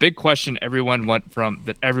 Tom, a big question everyone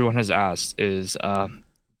has asked is,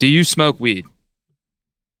 do you smoke weed?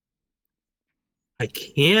 I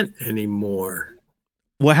can't anymore.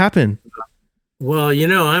 What happened? Well,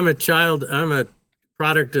 I'm a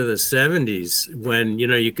product of the 70s when,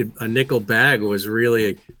 a nickel bag was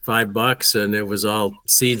really $5 and it was all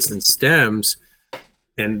seeds and stems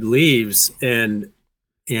and leaves. And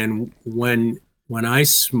when I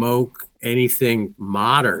smoke anything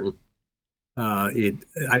modern,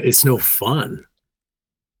 it's no fun.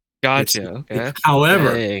 Gotcha. Okay.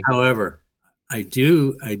 However, I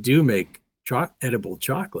do make edible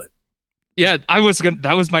chocolate. Yeah,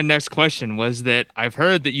 that was my next question, was that I've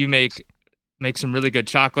heard that you make some really good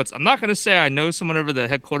chocolates. I'm not going to say I know someone over the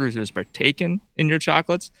headquarters who's partaken in your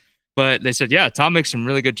chocolates, but they said, yeah, Tom makes some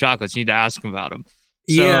really good chocolates. You need to ask him about them.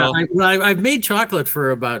 So, I've made chocolate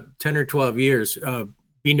for about 10 or 12 years,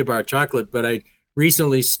 bean to bar chocolate, but I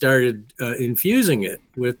recently started infusing it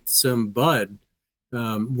with some bud,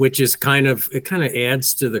 which is kind of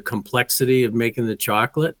adds to the complexity of making the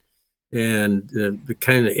chocolate, and it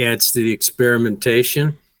kind of adds to the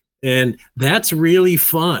experimentation, and that's really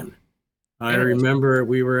fun. I remember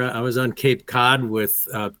I was on Cape Cod with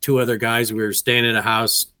two other guys. We were staying at a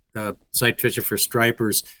house, sight fishing for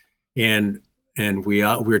stripers, and we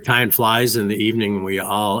were tying flies in the evening, and we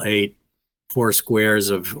all ate 4 squares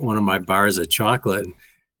of one of my bars of chocolate,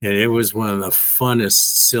 and it was one of the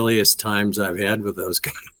funnest, silliest times I've had with those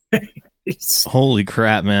guys. Holy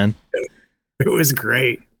crap, man! It was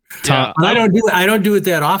great. Tom, I don't do it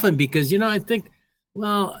that often because I think,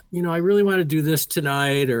 well, I really want to do this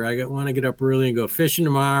tonight, or I want to get up early and go fishing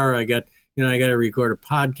tomorrow. I got to record a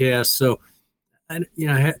podcast, so I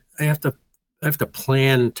have to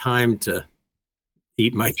plan time to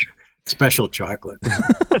eat my special chocolate.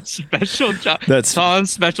 Special chocolate. That's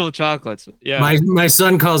Tom's special chocolates. Yeah. My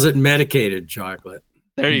son calls it medicated chocolate.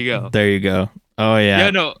 There you go. There you go. Oh yeah. Yeah,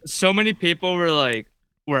 no, so many people were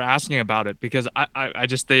asking about it because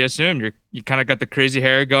they assumed you kind of got the crazy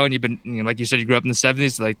hair going. You've been, like you said, you grew up in the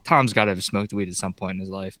 70s. Like, Tom's got to have smoked weed at some point in his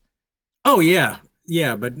life. Oh yeah,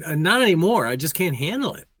 but not anymore. I just can't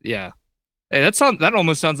handle it. Yeah. Hey, that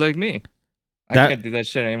almost sounds like me. I can't do that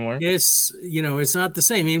shit anymore. It's it's not the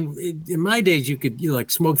same. I mean, in my days, you could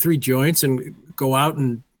smoke 3 joints and go out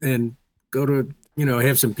and go to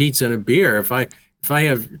have some pizza and a beer. If I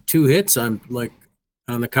have 2 hits, I'm like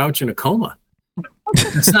on the couch in a coma.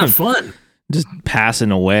 It's not fun. Just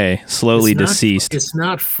passing away, slowly deceased. It's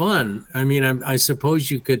not fun. I mean, I suppose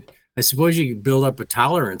you could build up a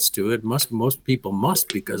tolerance to it. Most people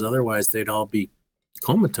must, because otherwise they'd all be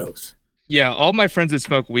comatose. Yeah, all my friends that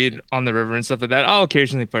smoke weed on the river and stuff like that, I'll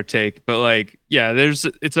occasionally partake. But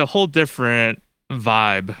it's a whole different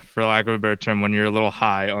vibe, for lack of a better term, when you're a little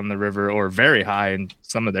high on the river, or very high in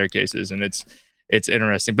some of their cases, and it's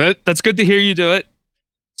interesting. But that's good to hear you do it.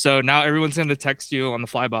 So now everyone's going to text you on the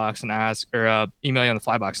fly box and ask, or email you on the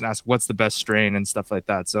fly box and ask what's the best strain and stuff like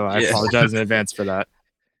that. So I apologize in advance for that.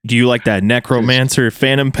 Do you like that Necromancer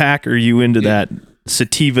Phantom Pack, or are you into that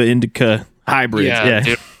Sativa Indica hybrid? Yeah.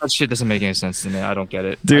 Dude, that shit doesn't make any sense to me. I don't get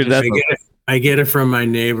it. Dude, I get it from my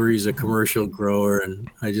neighbor. He's a commercial grower, and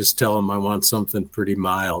I just tell him I want something pretty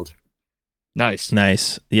mild.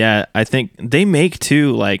 Nice. Yeah, I think they make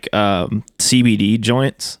too, like CBD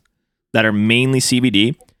joints that are mainly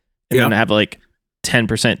CBD and then have like 10%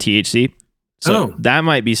 THC. So that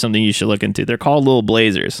might be something you should look into. They're called Little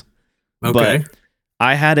Blazers. Okay. But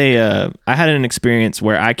I had an experience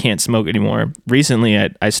where I can't smoke anymore. Recently,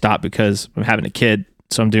 I stopped because I'm having a kid,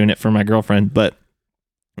 so I'm doing it for my girlfriend. But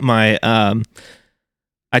I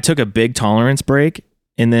took a big tolerance break,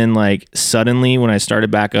 and then like suddenly when I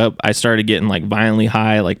started back up, I started getting like violently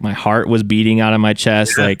high. Like my heart was beating out of my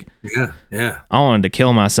chest. I wanted to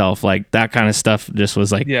kill myself. Like that kind of stuff just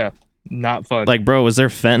was like, not fun. Like, bro, was there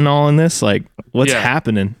fentanyl in this? Like, what's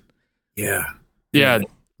happening? Yeah.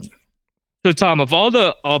 So Tom, of all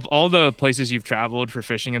the places you've traveled for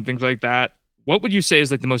fishing and things like that, what would you say is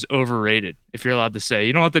like the most overrated, if you're allowed to say?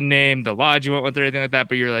 You don't have to name the lodge you went with or anything like that,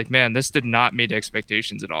 but you're like, man, this did not meet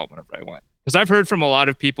expectations at all whenever I went. Because I've heard from a lot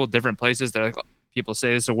of people, different places, that like, people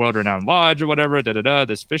say it's a world-renowned lodge or whatever,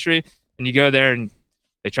 this fishery, and you go there and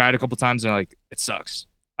they try it a couple times and they're like, it sucks.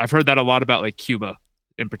 I've heard that a lot about like Cuba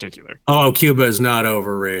in particular. Oh, Cuba is not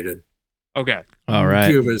overrated. Okay. All right.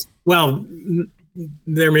 Cuba's, well,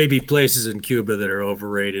 there may be places in Cuba that are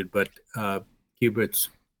overrated, but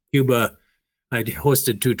Cuba, I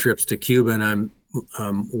hosted 2 trips to Cuba, and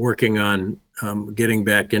I'm working on getting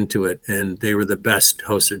back into it, and they were the best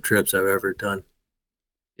hosted trips I've ever done.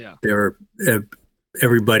 Yeah. They were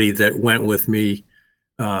everybody that went with me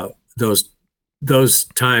those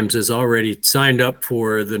times has already signed up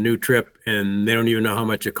for the new trip, and they don't even know how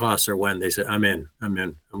much it costs or when. They said, I'm in, I'm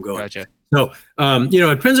going. Gotcha. So, it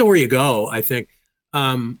depends on where you go, I think.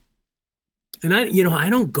 And I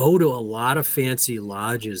don't go to a lot of fancy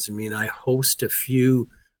lodges. I mean, I host a few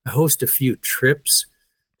trips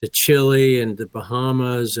to Chile and the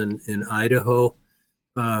Bahamas and in Idaho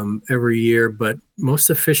every year. But most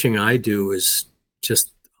of the fishing I do is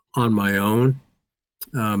just on my own.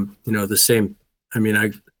 The same. I mean,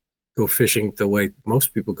 I go fishing the way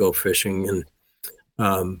most people go fishing,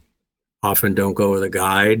 and often don't go with a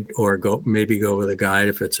guide, or go with a guide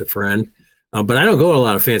if it's a friend. But I don't go to a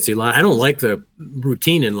lot of fancy lodges. I don't like the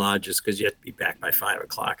routine in lodges because you have to be back by 5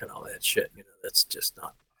 o'clock and all that shit. That's just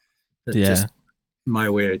not. That's just my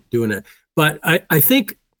way of doing it. But I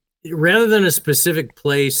think rather than a specific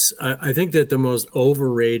place, I think that the most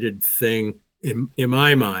overrated thing in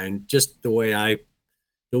my mind, just the way I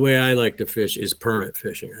like to fish, is permit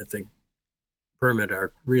fishing. I think permit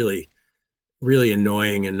are really, really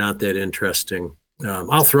annoying and not that interesting.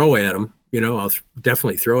 I'll throw at them, I'll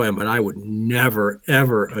definitely throw at them, but I would never,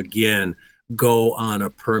 ever again go on a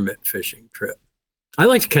permit fishing trip. I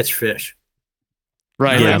like to catch fish.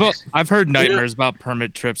 Right. Yeah. I've heard nightmares about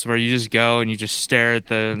permit trips where you just go and you just stare at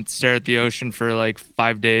the ocean for like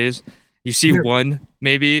 5 days. You see one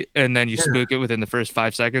maybe, and then you spook it within the first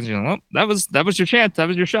 5 seconds. You're like, well, that was your chance. That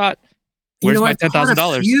was your shot. Where's my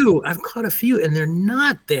 $10,000? I've caught a few, and they're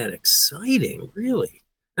not that exciting, really.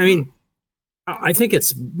 I mean, I think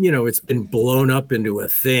it's been blown up into a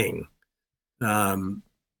thing.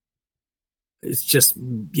 It's just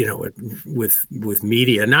with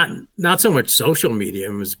media, not so much social media.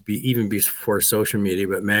 It was even before social media,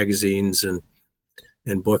 but magazines and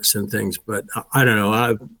books and things. But I don't know.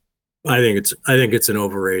 I think it's an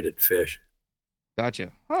overrated fish.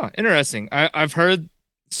 Gotcha. Huh. Interesting. I've heard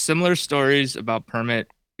similar stories about permit,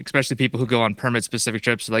 especially people who go on permit specific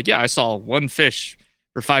trips. Like, yeah, I saw one fish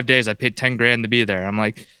for 5 days. I paid $10,000 to be there. I'm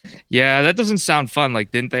like, yeah, that doesn't sound fun.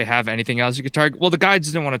 Like, didn't they have anything else you could target? Well, the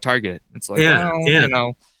guides didn't want to target it. It's like,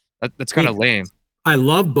 that's kind of lame. I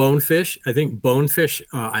love bonefish. I think bonefish,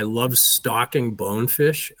 I love stalking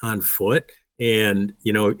bonefish on foot. And,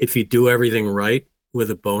 if you do everything right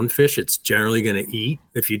with a bonefish, it's generally going to eat.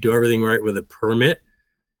 If you do everything right with a permit,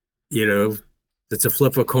 it's a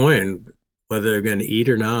flip a coin whether they're going to eat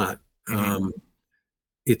or not. Mm-hmm.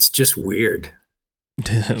 It's just weird.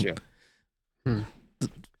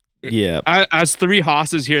 Yeah. As 3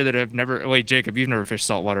 hosses here that have never. Wait, Jacob, you've never fished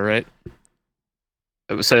saltwater, right?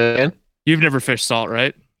 Say that again? You've never fished salt,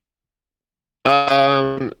 right?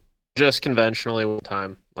 Just conventionally one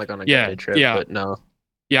time, like on a guided trip. Yeah. But no.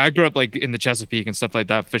 Yeah, I grew up like in the Chesapeake and stuff like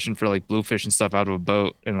that, fishing for like bluefish and stuff out of a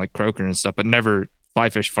boat and like croaker and stuff, but never fly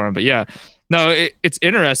fish farm. But yeah, no, it's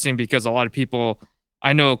interesting because a lot of people,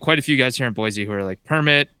 I know quite a few guys here in Boise who are like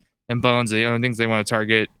permit and bones, the only things they want to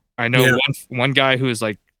target. I know one guy who is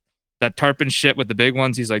like that tarpon shit with the big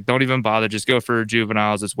ones. He's like, don't even bother, just go for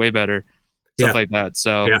juveniles. It's way better. Stuff like that.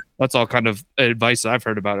 So that's all kind of advice I've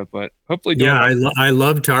heard about it, but hopefully. I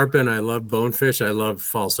love tarpon. I love bonefish. I love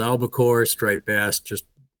false albacore, striped bass, just,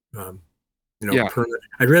 permit.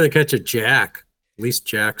 I'd rather catch a jack. At least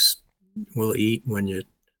jacks will eat when you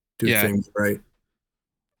do things right.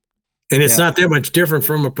 And it's not that much different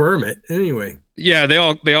from a permit anyway. Yeah, they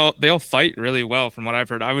all fight really well from what I've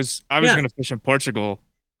heard. I was going to fish in Portugal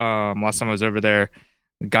last time I was over there.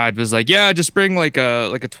 The guide was like, "Yeah, just bring like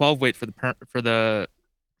a 12 weight for the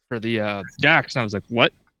jacks." And I was like,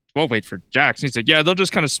 "What? 12 weight for jacks?" And he said, "Yeah, they'll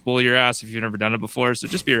just kind of spool your ass if you've never done it before, so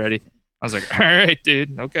just be ready." I was like, "All right,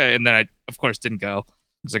 dude, okay." And then I, of course, didn't go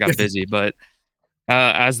because I got busy. But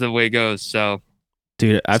as the way goes, so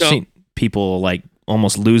dude, I've seen people like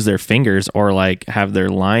almost lose their fingers or like have their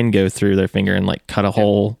line go through their finger and like cut a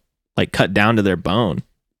hole, like cut down to their bone.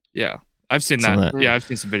 Yeah, I've seen that. Yeah, I've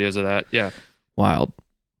seen some videos of that. Yeah, wild.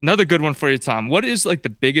 Another good one for you, Tom. What is like the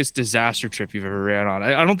biggest disaster trip you've ever ran on?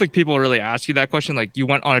 I don't think people really ask you that question. Like, you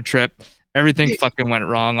went on a trip, everything fucking went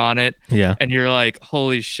wrong on it. Yeah. And you're like,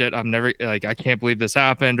 holy shit, I can't believe this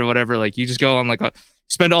happened or whatever. Like, you just go on like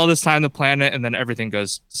spend all this time on the planet and then everything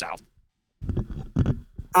goes south.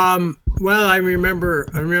 Well, I remember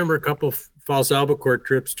a couple false albacore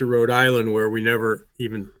trips to Rhode Island where we never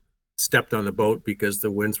even stepped on the boat because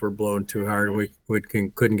the winds were blowing too hard and we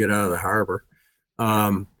couldn't get out of the harbor.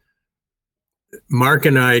 Mark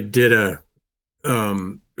and I did a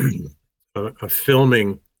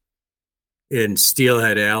filming in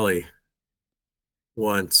Steelhead Alley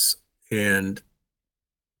once, and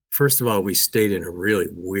first of all, we stayed in a really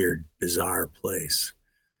weird, bizarre place.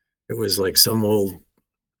 It was like some old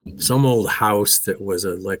house that was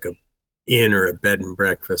like a inn or a bed and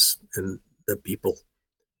breakfast, and the people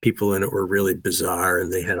in it were really bizarre,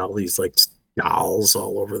 and they had all these like dolls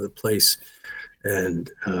all over the place, and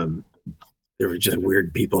there were just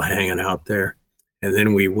weird people hanging out there. And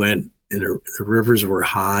then we went, and the rivers were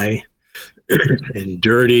high and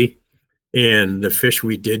dirty, and the fish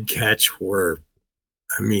we did catch were,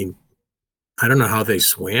 I mean, I don't know how they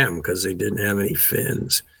swam because they didn't have any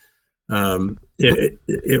fins. I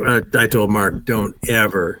told Mark, don't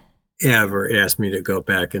ever ask me to go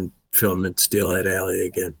back and film at Steelhead Alley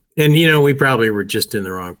again. And, we probably were just in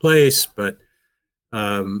the wrong place, but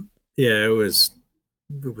it was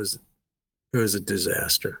a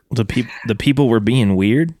disaster. The people were being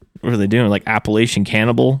weird. What were they doing? Like Appalachian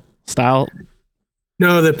cannibal style?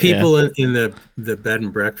 No, the people in the bed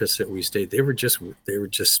and breakfast that we stayed, they were just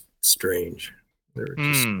strange. They were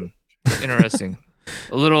just interesting.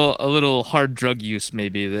 A little hard drug use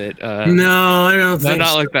maybe that. No, I don't think not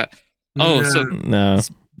so. like that. Oh, so no,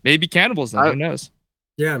 maybe cannibals then. Who knows?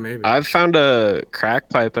 Yeah, maybe. I've found a crack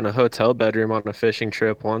pipe in a hotel bedroom on a fishing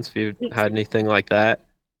trip once. If you had anything like that,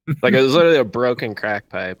 like it was literally a broken crack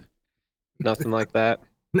pipe. Nothing like that.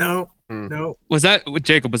 No. Was that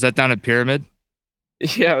Jacob? Was that down at Pyramid?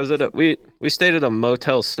 Yeah, it was we stayed at a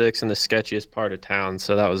Motel 6 in the sketchiest part of town,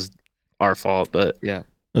 so that was our fault. But yeah, I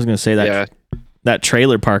was gonna say that that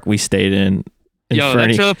trailer park we stayed in. Yo,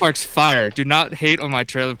 that trailer park's fire. Do not hate on my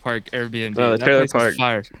trailer park Airbnb. No, the that trailer place park is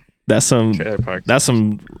fire. That's some trailer park. That's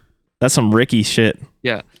some Ricky shit.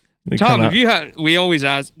 Yeah. Tom, have you had? We always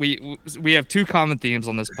ask. We have two common themes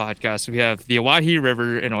on this podcast. We have the Owyhee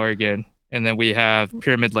River in Oregon, and then we have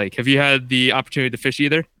Pyramid Lake. Have you had the opportunity to fish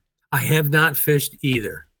either? I have not fished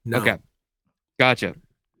either. No. Okay, gotcha.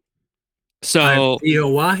 So the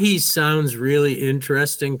Owyhee sounds really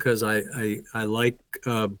interesting because I like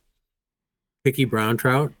picky brown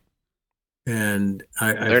trout, and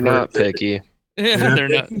they're not picky. Yeah,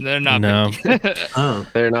 they're not. No. Picky. Oh,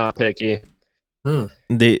 they're not picky. huh.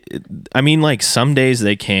 I mean, like some days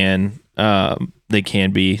they can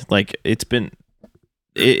be like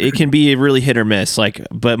it can be really hit or miss. Like,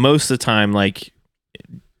 but most of the time, like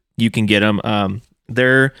you can get them.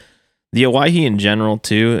 The Owyhee in general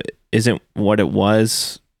too isn't what it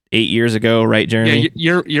was 8 years ago, right, Jeremy?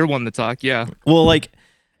 Yeah, you're one to talk. Yeah. Well, like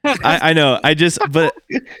I know. But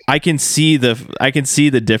I can see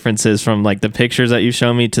the differences from like the pictures that you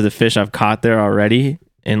show me to the fish I've caught there already.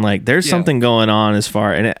 And like, there's something going on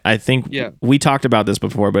I think we talked about this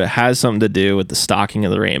before, but it has something to do with the stocking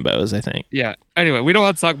of the rainbows, I think. Yeah. Anyway, we don't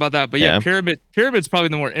have to talk about that, but Pyramid's probably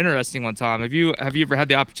the more interesting one, Tom. Have you ever had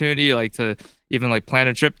the opportunity like to even like plan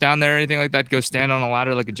a trip down there or anything like that? Go stand on a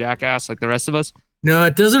ladder like a jackass like the rest of us? No,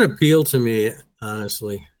 it doesn't appeal to me,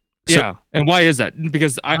 honestly. Yeah. And why is that?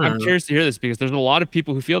 Because I'm curious to hear this because there's a lot of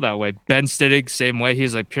people who feel that way. Ben Stiddig, same way.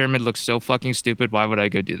 He's like, Pyramid looks so fucking stupid. Why would I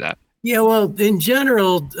go do that? Yeah, well, in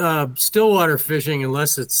general, stillwater fishing,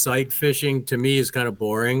 unless it's sight fishing, to me is kind of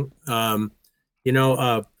boring. When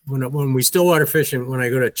we stillwater fishing, when I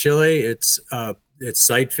go to Chile, it's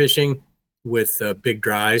sight fishing with big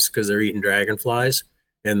dries because they're eating dragonflies,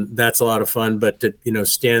 and that's a lot of fun. But to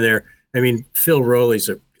stand there, I mean, Phil Rowley's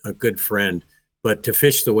a good friend, but to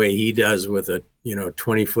fish the way he does with a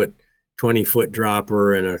 20-foot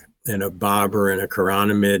dropper and a bobber and a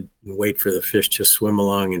chironomid and wait for the fish to swim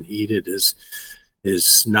along and eat it is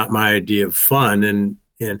not my idea of fun. And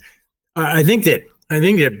I think that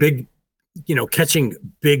big, catching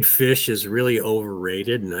big fish is really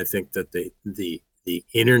overrated. And I think that the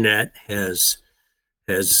internet has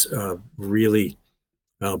really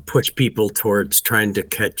pushed people towards trying to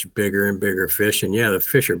catch bigger and bigger fish. And yeah, the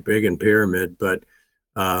fish are big in Pyramid, but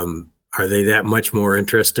are they that much more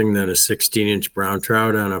interesting than a 16-inch brown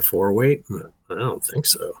trout on a 4-weight? I don't think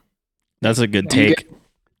so. That's a good take.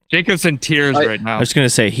 Jacob's in tears right now. I was going to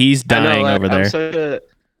say he's dying over there.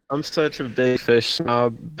 I'm such a big fish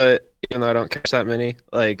snob, but even though I don't catch that many,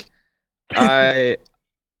 like the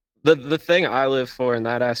thing I live for in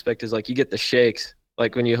that aspect is like you get the shakes,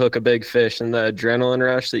 like when you hook a big fish and the adrenaline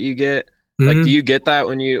rush that you get. Mm-hmm. Like, do you get that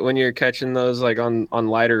when you're catching those like on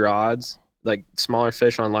lighter rods? Like smaller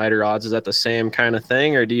fish on lighter rods, is that the same kind of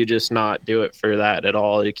thing, or do you just not do it for that at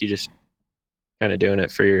all? Like you just kind of doing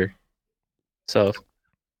it for your So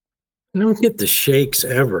I don't get the shakes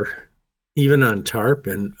ever, even on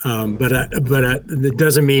tarpon. But it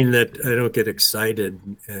doesn't mean that I don't get excited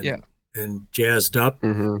and jazzed up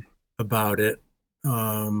about it.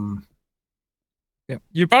 Yeah,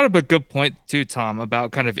 you brought up a good point too, Tom,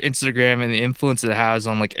 about kind of Instagram and the influence it has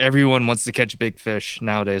on like everyone wants to catch big fish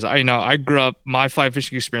nowadays. I know I grew up, my fly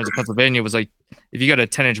fishing experience in Pennsylvania was like, if you got a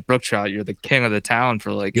 10-inch brook trout, you're the king of the town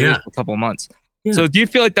for like at least a couple of months. Yeah. So do you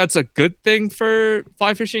feel like that's a good thing for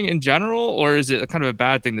fly fishing in general, or is it kind of a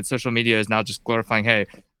bad thing that social media is now just glorifying, hey,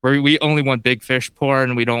 we only want big fish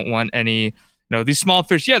porn, we don't want any, these small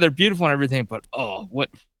fish, yeah, they're beautiful and everything, but what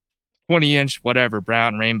 20-inch, whatever,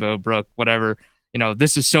 brown, rainbow, brook, whatever,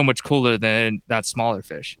 this is so much cooler than that smaller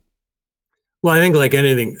fish. Well, I think like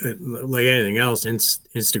anything else,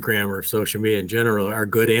 Instagram or social media in general are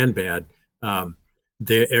good and bad.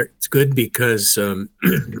 It's good because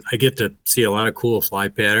I get to see a lot of cool fly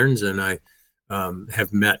patterns, and I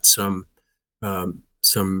have met some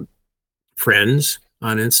friends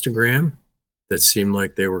on Instagram that seem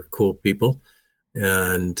like they were cool people,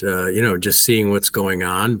 and just seeing what's going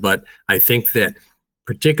on. But I think that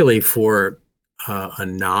particularly for a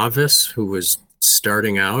novice who was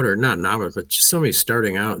starting out, or not novice, but just somebody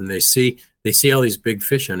starting out, and they see all these big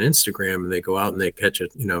fish on Instagram, and they go out and they catch a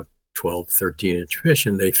 12, 13-inch fish,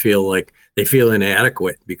 and they feel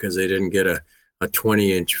inadequate because they didn't get a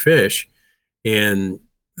 20-inch fish, and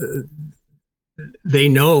they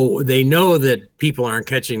know that people aren't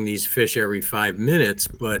catching these fish every 5 minutes,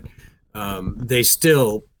 but they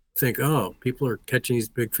still think, oh, people are catching these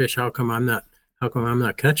big fish. How come I'm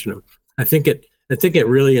not catching them? I think it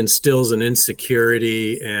really instills an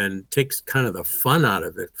insecurity and takes kind of the fun out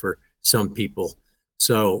of it for some people.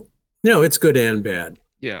 So, it's good and bad.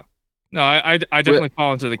 Yeah. No, I definitely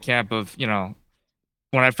fall into the camp of, when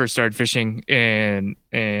I first started fishing in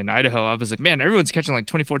Idaho, I was like, man, everyone's catching like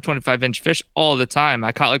 24, 25-inch fish all the time.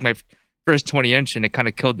 I caught like my first 20-inch, and it kind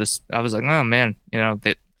of killed this. I was like, oh man,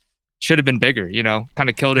 that should have been bigger, kind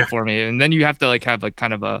of killed it for me. And then you have to like have like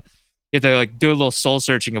kind of you have to like do a little soul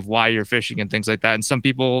searching of why you're fishing and things like that. And some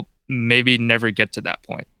people maybe never get to that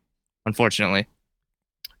point, unfortunately.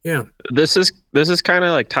 Yeah. This is kind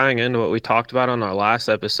of like tying into what we talked about on our last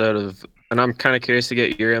episode and I'm kind of curious to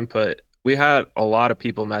get your input. We had a lot of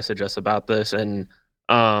people message us about this, and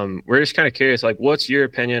we're just kind of curious, like, what's your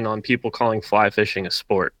opinion on people calling fly fishing a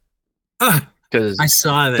sport? Because I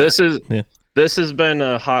saw that. This has been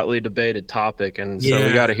a hotly debated topic, and so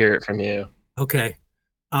we got to hear it from you. Okay.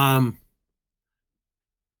 I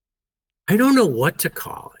don't know what to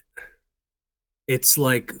call it. It's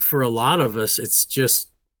like, for a lot of us, it's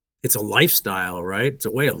a lifestyle, right? It's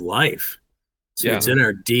a way of life. So it's in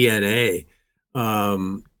our DNA.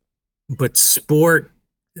 But sport,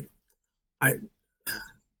 I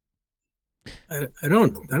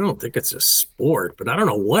don't think it's a sport, but I don't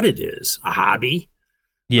know what it is. A hobby.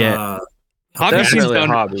 Yeah. Hobby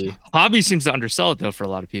seems to undersell it though for a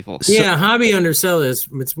lot of people. Yeah, hobby undersell is,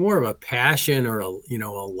 it's more of a passion or a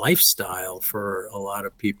lifestyle for a lot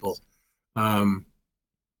of people. So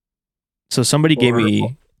somebody gave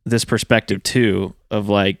me this perspective too of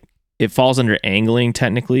like, it falls under angling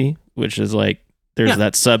technically, which is like there's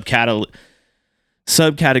that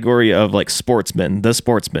subcategory of like sportsmen. The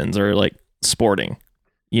sportsmen's are like sporting,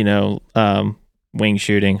 wing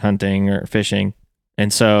shooting, hunting, or fishing.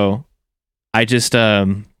 And so I just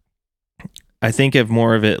I think of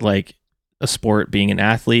more of it like a sport being an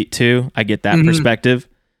athlete too. I get that perspective.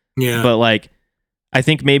 Yeah. But like I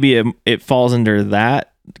think maybe it falls under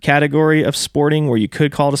that category of sporting where you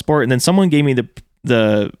could call it a sport. And then someone gave me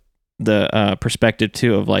the perspective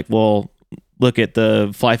too of like, well, look at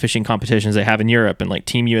the fly fishing competitions they have in Europe and like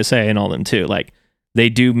Team USA and all them too. Like they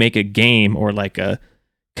do make a game or like a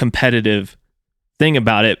competitive thing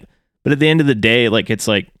about it. But at the end of the day, like it's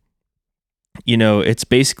like, it's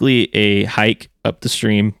basically a hike up the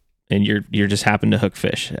stream and you're just happen to hook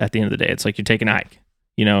fish at the end of the day. It's like you're taking a hike,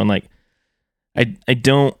 and like I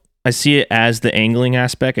see it as the angling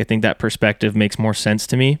aspect. I think that perspective makes more sense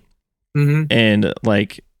to me. Mm-hmm. And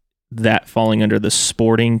like that falling under the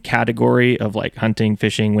sporting category of like hunting,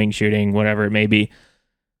 fishing, wing shooting, whatever it may be.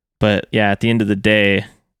 But yeah, at the end of the day,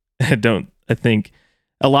 I think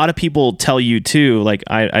a lot of people tell you too, like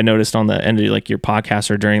I noticed on the end of like your podcast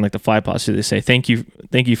or during like the fly pods, they say, thank you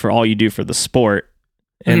for all you do for the sport.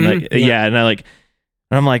 And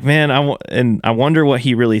and I'm like, man, I wonder what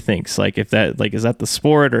he really thinks. Like if that, like, is that the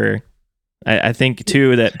sport? Or I think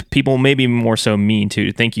too that people maybe more so mean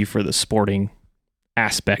to thank you for the sporting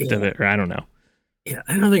aspect of it, or I don't know. Yeah,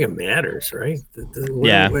 I don't think it matters, right?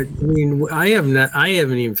 I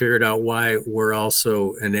haven't even figured out why we're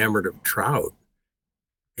also enamored of trout.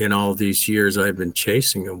 in all these years I've been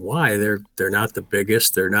chasing them. Why? They're not the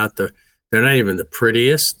biggest. They're not even the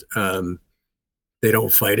prettiest. They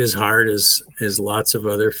don't fight as hard as lots of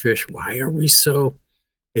other fish. Why are we so?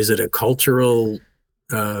 Is it a cultural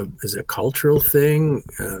thing?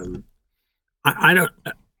 I don't.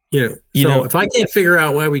 If I can't figure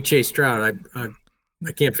out why we chase trout,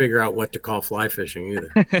 I can't figure out what to call fly fishing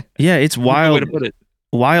either. Yeah, it's wild. Way to put it.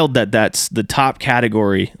 Wild that's the top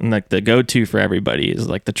category and like the go-to for everybody is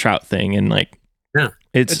like the trout thing, and like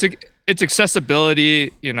it's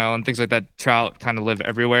accessibility, and things like that. Trout kind of live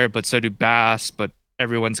everywhere, but so do bass. But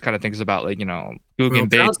everyone's kind of thinks about like googling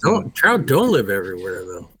baits. Trout don't live everywhere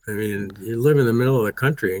though. I mean, you live in the middle of the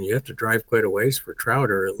country and you have to drive quite a ways for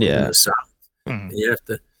trout, or live in the south. Mm-hmm. You have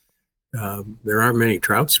to. There aren't many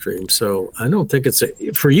trout streams, so I don't think it's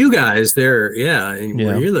for you guys there. Yeah, and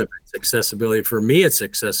where you live, it's accessibility. For me, it's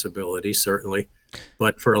accessibility certainly,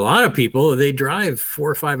 but for a lot of people, they drive 4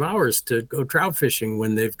 or 5 hours to go trout fishing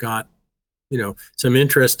when they've got, some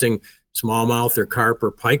interesting smallmouth or carp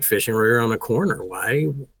or pike fishing right around the corner.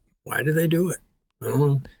 Why do they do it? I don't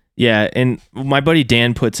know. Yeah, and my buddy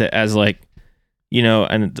Dan puts it as like,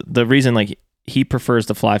 and the reason like he prefers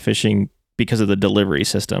the fly fishing because of the delivery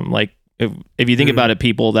system. Like if you think about it,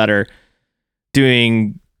 people that are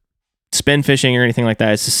doing spin fishing or anything like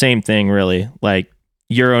that, it's the same thing really. Like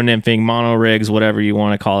Euro nymphing, mono rigs, whatever you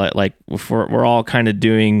want to call it. Like we're all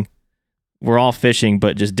fishing,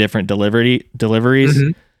 but just different deliveries.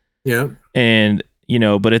 Mm-hmm. Yeah. And,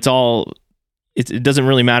 but it doesn't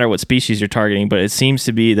really matter what species you're targeting, but it seems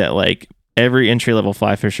to be that like every entry level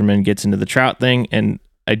fly fisherman gets into the trout thing. And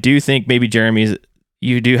I do think maybe Jeremy's,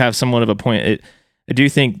 you do have somewhat of a point. I do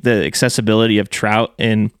think the accessibility of trout,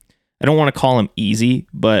 and I don't want to call them easy,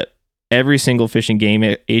 but every single fish and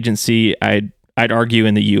game agency, I'd argue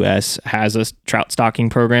in the U.S. has a trout stocking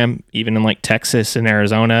program, even in like Texas and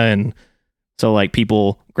Arizona, and so like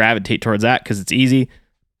people gravitate towards that because it's easy.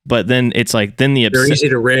 But then it's like they're easy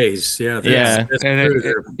to raise. Yeah, that's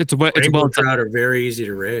true. It's well trout are very easy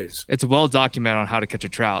to raise. It's well documented on how to catch a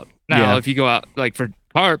trout. Now, if you go out like for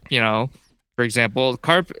carp, for example,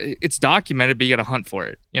 carp, it's documented, but you got to hunt for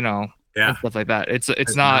it, and stuff like that.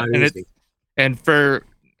 It's not easy.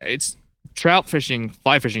 It's trout fishing,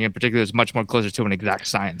 fly fishing in particular, is much more closer to an exact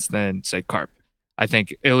science than say carp. I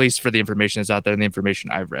think, at least for the information that's out there and the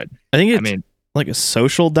information I've read. Like a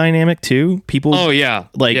social dynamic too. People. Oh yeah.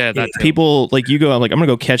 People like you go. I'm like, I'm gonna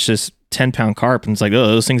go catch this 10-pound carp, and it's like, oh,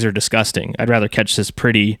 those things are disgusting. I'd rather catch this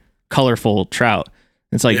pretty colorful trout.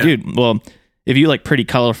 It's like, dude, well, if you like pretty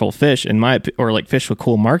colorful fish, or like fish with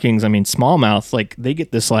cool markings, I mean, smallmouth, like they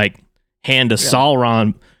get this like hand of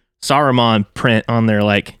Saruman print on their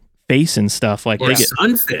like face and stuff. Like they get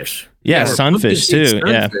sunfish. Yeah, sunfish too. Sunfish.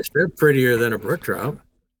 Yeah, they're prettier than a brook trout.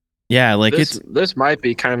 Yeah, like this might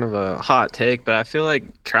be kind of a hot take, but I feel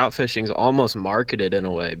like trout fishing is almost marketed in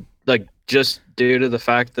a way, like just due to the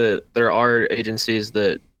fact that there are agencies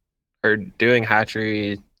that are doing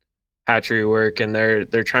hatchery work, and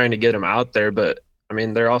they're trying to get them out there, but I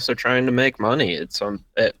mean they're also trying to make money at some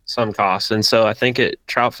cost, and so I think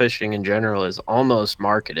trout fishing in general is almost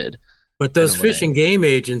marketed. But those fish and game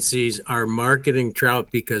agencies are marketing trout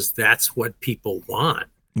because that's what people want.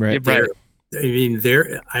 Right.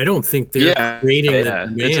 I don't think they're creating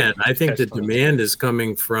the demand. I think the demand is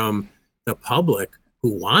coming from the public who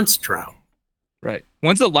wants trout. Right.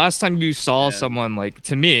 When's the last time you saw someone, like,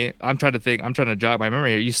 to me, I'm trying to jog my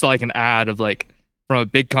memory here. You saw like an ad of like from a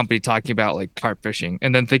big company talking about like carp fishing,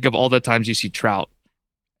 and then think of all the times you see trout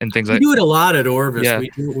and things like that. We do it a lot at Orvis. Yeah.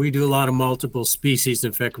 We do a lot of multiple species.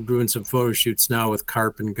 In fact, we're doing some photo shoots now with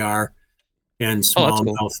carp and gar and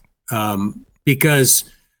smallmouth, because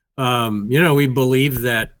we believe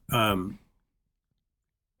that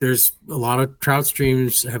there's a lot of trout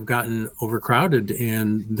streams have gotten overcrowded,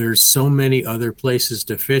 and there's so many other places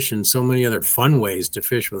to fish and so many other fun ways to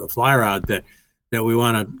fish with a fly rod that we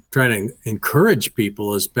want to try to encourage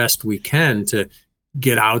people as best we can to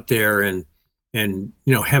get out there and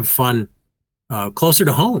have fun closer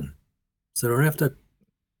to home, so they don't have to.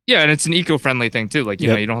 Yeah, and it's an eco-friendly thing too. Like you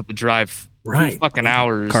don't have to drive fucking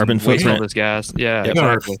hours, carbon footprint, all this gas. Yeah,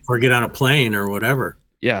 exactly. or get on a plane or whatever.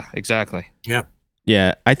 Yeah, exactly.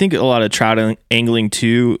 Yeah, I think a lot of trout angling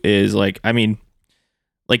too is like, I mean,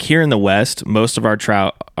 like here in the West, most of our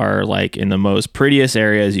trout are like in the most prettiest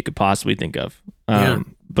areas you could possibly think of.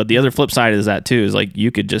 But the other flip side is that too is like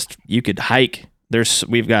you could hike.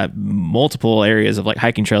 We've got multiple areas of like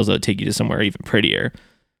hiking trails that would take you to somewhere even prettier.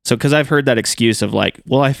 So, because I've heard that excuse of like,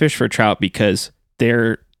 well, I fish for trout because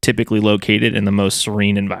they're typically located in the most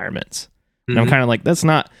serene environments. And I'm kind of like, that's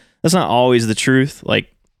not always the truth.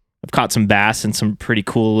 Like, I've caught some bass in some pretty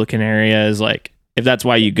cool looking areas. Like if that's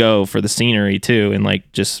why you go for the scenery too, and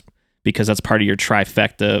like just because that's part of your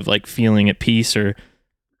trifecta of like feeling at peace or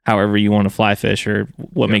however you want to fly fish or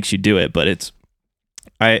what makes you do it. But it's,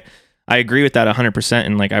 I agree with that 100%.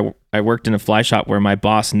 And like I worked in a fly shop where my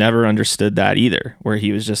boss never understood that either, where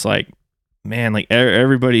he was just like, man, like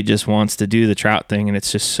everybody just wants to do the trout thing, and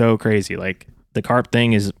it's just so crazy. Like the carp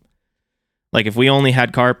thing is like, if we only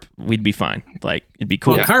had carp, we'd be fine. Like it'd be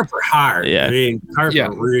cool. Well, carp are hard. Yeah. I mean, carp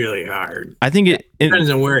are really hard. I think it depends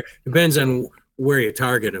on where you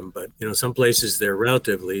target them. But you know, some places they're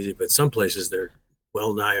relatively easy, but some places they're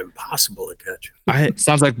well nigh impossible to catch.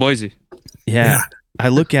 Sounds like Boise. Yeah. I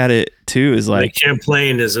look at it too as like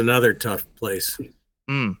Champlain is another tough place.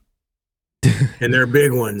 And there are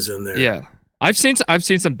big ones in there. Yeah. I've seen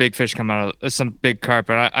some big fish come out of some big carp,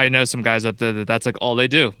 and I know some guys out there that's like all they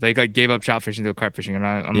do. They like gave up trout fishing to go carp fishing, and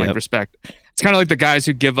I'm like, respect. It's kind of like the guys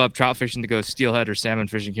who give up trout fishing to go steelhead or salmon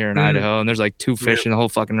fishing here in Idaho, and there's like 2 fish in the whole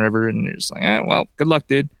fucking river, and you're just like, well, good luck,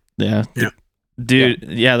 dude. Yeah. Dude,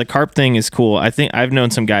 the carp thing is cool. I think I've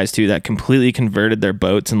known some guys too that completely converted their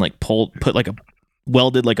boats and like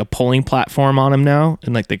welded like a pulling platform on them now,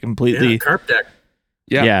 and like they completely carp deck.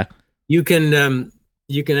 Yeah. You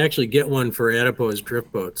can actually get one for adipose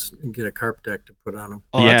drift boats and get a carp deck to put on them.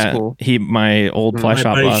 Oh, that's cool. My old fly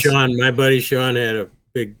shop boss. My buddy Sean had a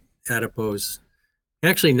big adipose.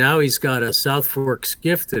 Actually, now he's got a South Fork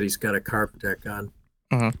skiff that he's got a carp deck on.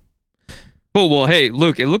 Cool. Well, hey,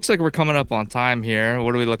 Luke, it looks like we're coming up on time here.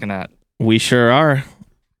 What are we looking at? We sure are.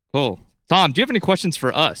 Cool. Tom, do you have any questions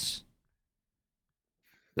for us?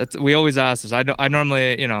 We always ask this. I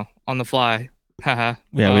normally, on the fly. Yeah,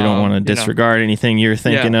 we don't want to disregard anything you're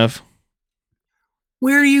thinking of.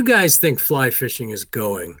 Where do you guys think fly fishing is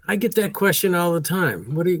going? I get that question all the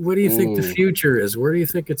time. What do you think the future is? Where do you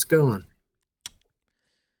think it's going?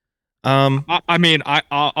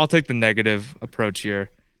 I'll take the negative approach here.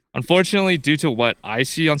 Unfortunately, due to what I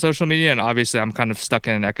see on social media, and obviously I'm kind of stuck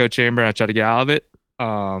in an echo chamber, I try to get out of it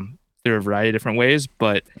through a variety of different ways,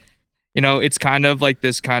 but it's kind of like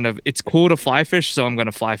this it's cool to fly fish, so I'm going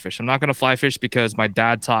to fly fish. I'm not going to fly fish because my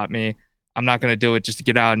dad taught me. I'm not going to do it just to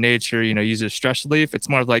get out in nature, use it as stress relief. It's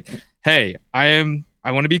more of like, hey, I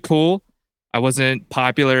want to be cool. I wasn't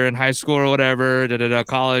popular in high school or whatever,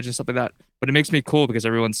 college and stuff like that. But it makes me cool because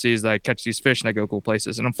everyone sees that I catch these fish and I go cool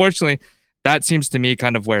places. And unfortunately, that seems to me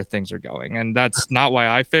kind of where things are going. And that's not why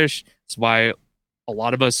I fish. It's why a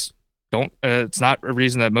lot of us don't. It's not a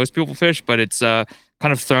reason that most people fish, but it's kind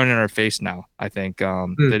of thrown in our face now. I think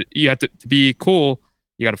that you have to be cool.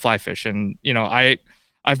 You got to fly fish. And,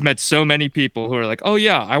 I've met so many people who are like, oh,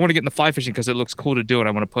 yeah, I want to get into fly fishing because it looks cool to do and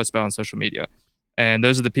I want to post about it on social media. And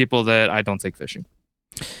those are the people that I don't take fishing.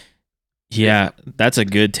 Yeah, that's a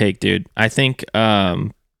good take, dude. I think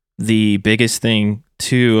the biggest thing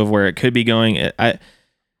too of where it could be going,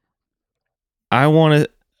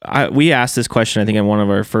 we asked this question, I think, in one of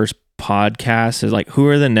our first podcasts, is like, who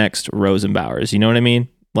are the next Rosenbauers? You know what I mean?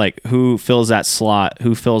 Like, who fills that slot?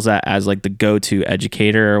 Who fills that as like the go-to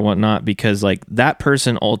educator or whatnot? Because like that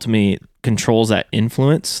person ultimately controls that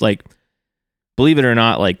influence. Like, believe it or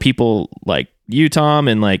not, like people like you, Tom,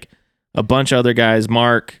 and like a bunch of other guys,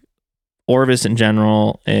 Mark, Orvis in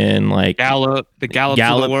general, and like Gallup of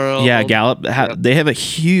the world. Yeah, Gallup. They have a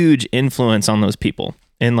huge influence on those people.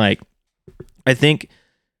 And like, I think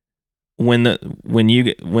when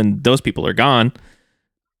those people are gone,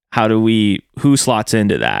 who slots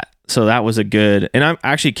into that? So that was a good, and I'm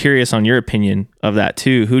actually curious on your opinion of that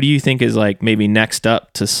too. Who do you think is like maybe next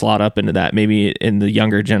up to slot up into that, maybe in the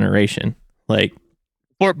younger generation? Like,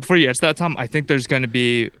 before you answer that, Tom, I think that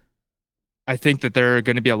there are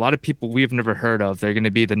going to be a lot of people we've never heard of. They're going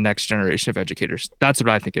to be the next generation of educators. That's what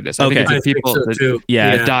I think it is. I think it's the people so too.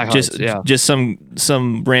 Just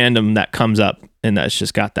some random that comes up and that's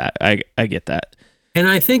just got that. I get that. And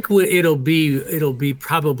I think it'll be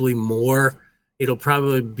probably more. It'll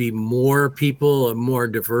probably be more people, a more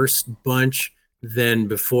diverse bunch than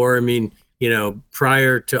before. I mean,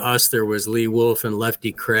 prior to us, there was Lee Wolf and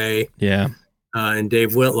Lefty Cray. Yeah. And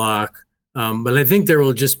Dave Whitlock. But I think there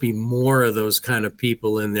will just be more of those kind of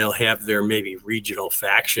people, and they'll have their maybe regional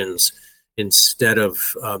factions instead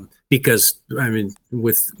of because I mean,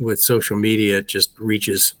 with social media, it just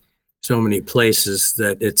reaches so many places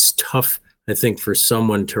that it's tough, I think, for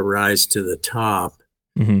someone to rise to the top.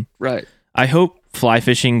 Mm-hmm. Right. I hope fly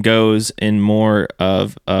fishing goes in more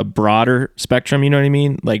of a broader spectrum. You know what I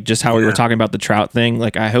mean? Like just how we were talking about the trout thing.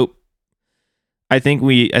 Like I think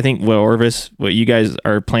what Orvis, what you guys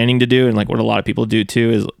are planning to do, and like what a lot of people do too,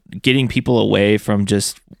 is getting people away from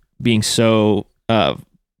just being so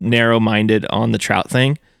narrow-minded on the trout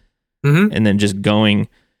thing. Mhm. and then just going,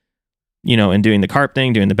 and doing the carp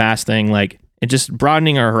thing, doing the bass thing, like, and just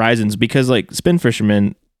broadening our horizons, because like spin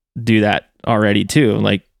fishermen do that already too.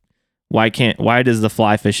 Like, why does the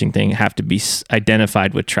fly fishing thing have to be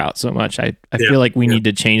identified with trout so much? I feel like we need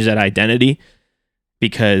to change that identity,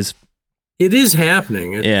 because it is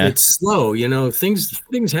happening. It's slow,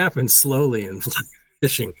 things happen slowly in fly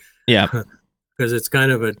fishing. Yeah. Because it's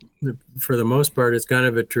kind of for the most part, it's kind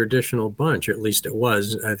of a traditional bunch, or at least it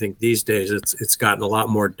was. I think these days it's gotten a lot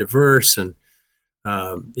more diverse, and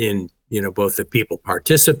in both the people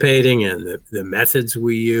participating and the methods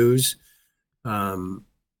we use.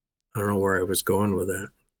 I don't know where I was going with that.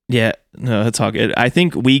 Yeah, no, that's all good. I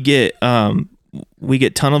think we get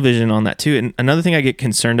tunnel vision on that too. And another thing I get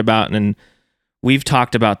concerned about, and we've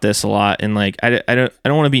talked about this a lot, and like I don't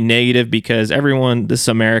want to be negative, because this is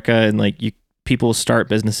America, and like people start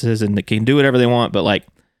businesses and they can do whatever they want, but like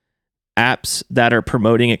apps that are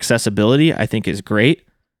promoting accessibility, I think is great.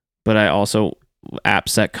 But I also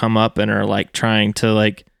apps that come up and are like trying to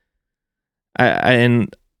like, I'm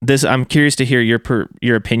curious to hear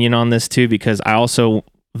your opinion on this too, because I also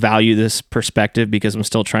value this perspective, because I'm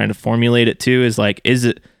still trying to formulate it too.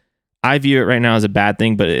 I view it right now as a bad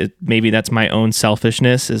thing, but maybe that's my own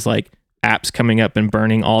selfishness, is like apps coming up and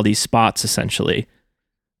burning all these spots essentially.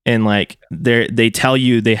 And like they tell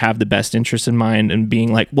you they have the best interest in mind, and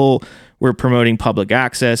being like, well, we're promoting public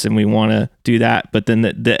access and we want to do that. But then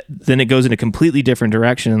then it goes in a completely different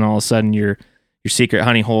direction. And all of a sudden your secret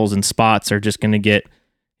honey holes and spots are just going to get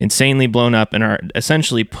insanely blown up and are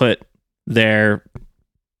essentially put there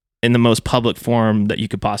in the most public form that you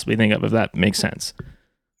could possibly think of, if that makes sense.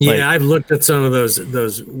 Yeah, I've looked at some of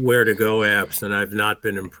those where to go apps, and I've not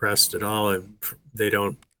been impressed at all. They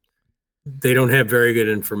don't have very good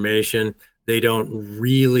information. They don't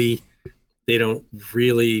really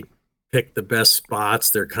pick the best spots.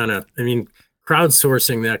 They're kind of,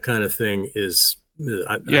 crowdsourcing that kind of thing is.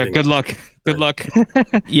 Good luck. Good luck.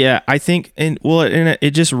 Yeah, I think, and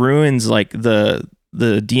it just ruins like the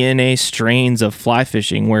DNA strains of fly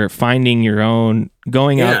fishing, where finding your own,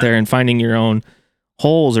 going out there and finding your own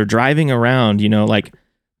holes, or driving around, like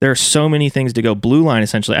there are so many things to go. Blue line,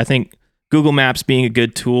 essentially. I think Google Maps being a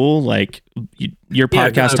good tool, like your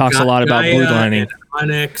podcast talks a lot about blue lining.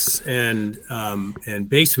 Onyx and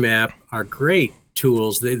Basemap are great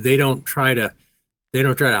tools. They don't try to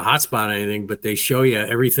hotspot anything, but they show you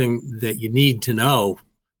everything that you need to know.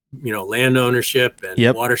 Land ownership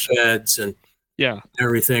and watersheds and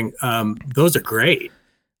everything. Those are great.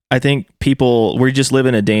 I think we just live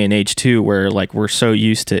in a day and age too, where like we're so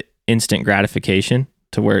used to instant gratification,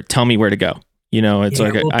 to where tell me where to go.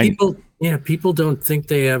 People don't think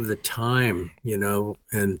they have the time,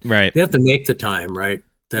 and right. They have to make the time, right?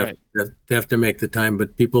 They have to make the time,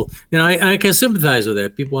 but people, I can sympathize with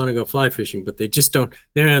that. People want to go fly fishing, but they just don't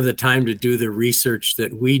have the time to do the research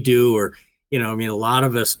that we do, or, a lot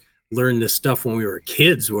of us learned this stuff when we were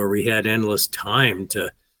kids, where we had endless time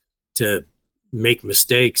to make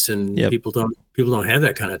mistakes, and people don't have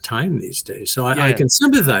that kind of time these days. So I can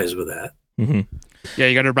sympathize with that. Mm-hmm. Yeah,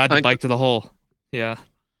 you got to ride the bike to the hole. Yeah.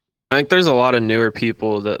 I think there's a lot of newer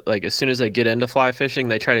people that, like, as soon as they get into fly fishing,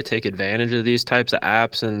 they try to take advantage of these types of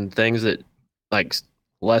apps and things that like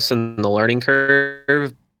lessen the learning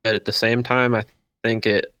curve. But at the same time, I think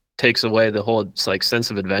it takes away the whole like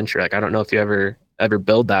sense of adventure. Like, I don't know if you ever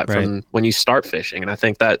build that from when you start fishing. And I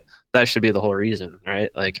think that should be the whole reason, right?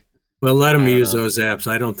 Like, well, let them use those apps.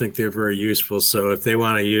 I don't think they're very useful. So if they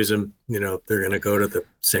want to use them, they're going to go to the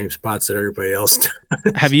same spots that everybody else does.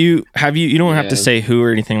 Have you don't have to say who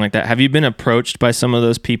or anything like that. Have you been approached by some of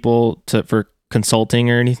those people for consulting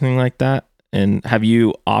or anything like that? And have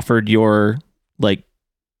you offered your like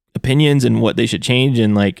opinions and what they should change?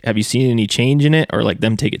 And like, have you seen any change in it, or like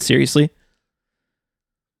them take it seriously?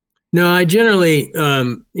 No, I generally,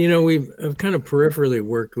 I've kind of peripherally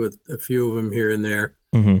worked with a few of them here and there.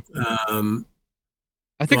 Mm-hmm.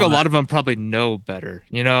 I think a lot of them probably know better.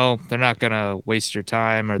 They're not gonna waste your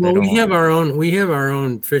time, or we have our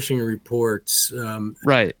own fishing reports.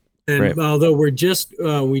 Right. And although we just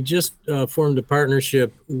formed a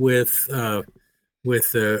partnership with a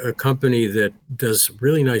company that does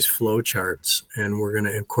really nice flow charts, and we're going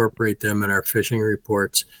to incorporate them in our fishing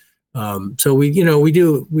reports. So we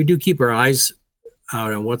do keep our eyes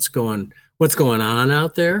out on what's going on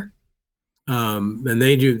out there. And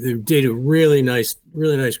they do really nice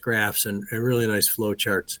graphs and really nice flow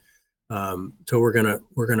charts. So we're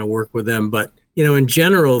gonna work with them. But in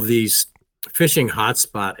general, these fishing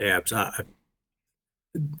hotspot apps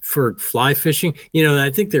for fly fishing, I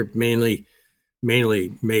think they're mainly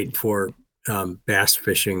made for bass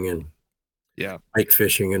fishing pike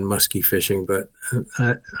fishing and muskie fishing, but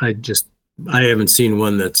I haven't seen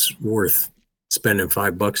one that's worth spending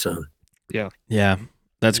 $5 on. Yeah,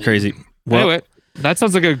 that's crazy. Well, Anyway, that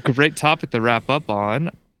sounds like a great topic to wrap up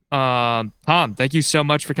on. Tom, thank you so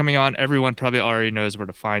much for coming on. Everyone probably already knows where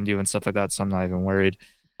to find you and stuff like that, so I'm not even worried.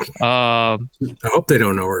 I hope they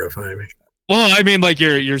don't know where to find me. Well, I mean, like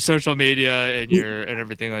your social media and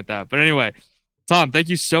everything like that. But anyway, Tom, thank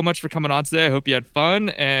you so much for coming on today. I hope you had fun,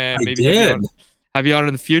 and maybe have you on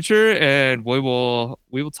in the future. And we will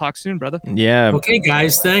talk soon, brother. Yeah. Okay,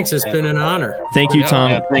 guys. Thanks. It's been an honor. Thank you,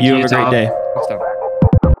 Tom. Thank you you, have a great Tom. day. Thanks, Tom.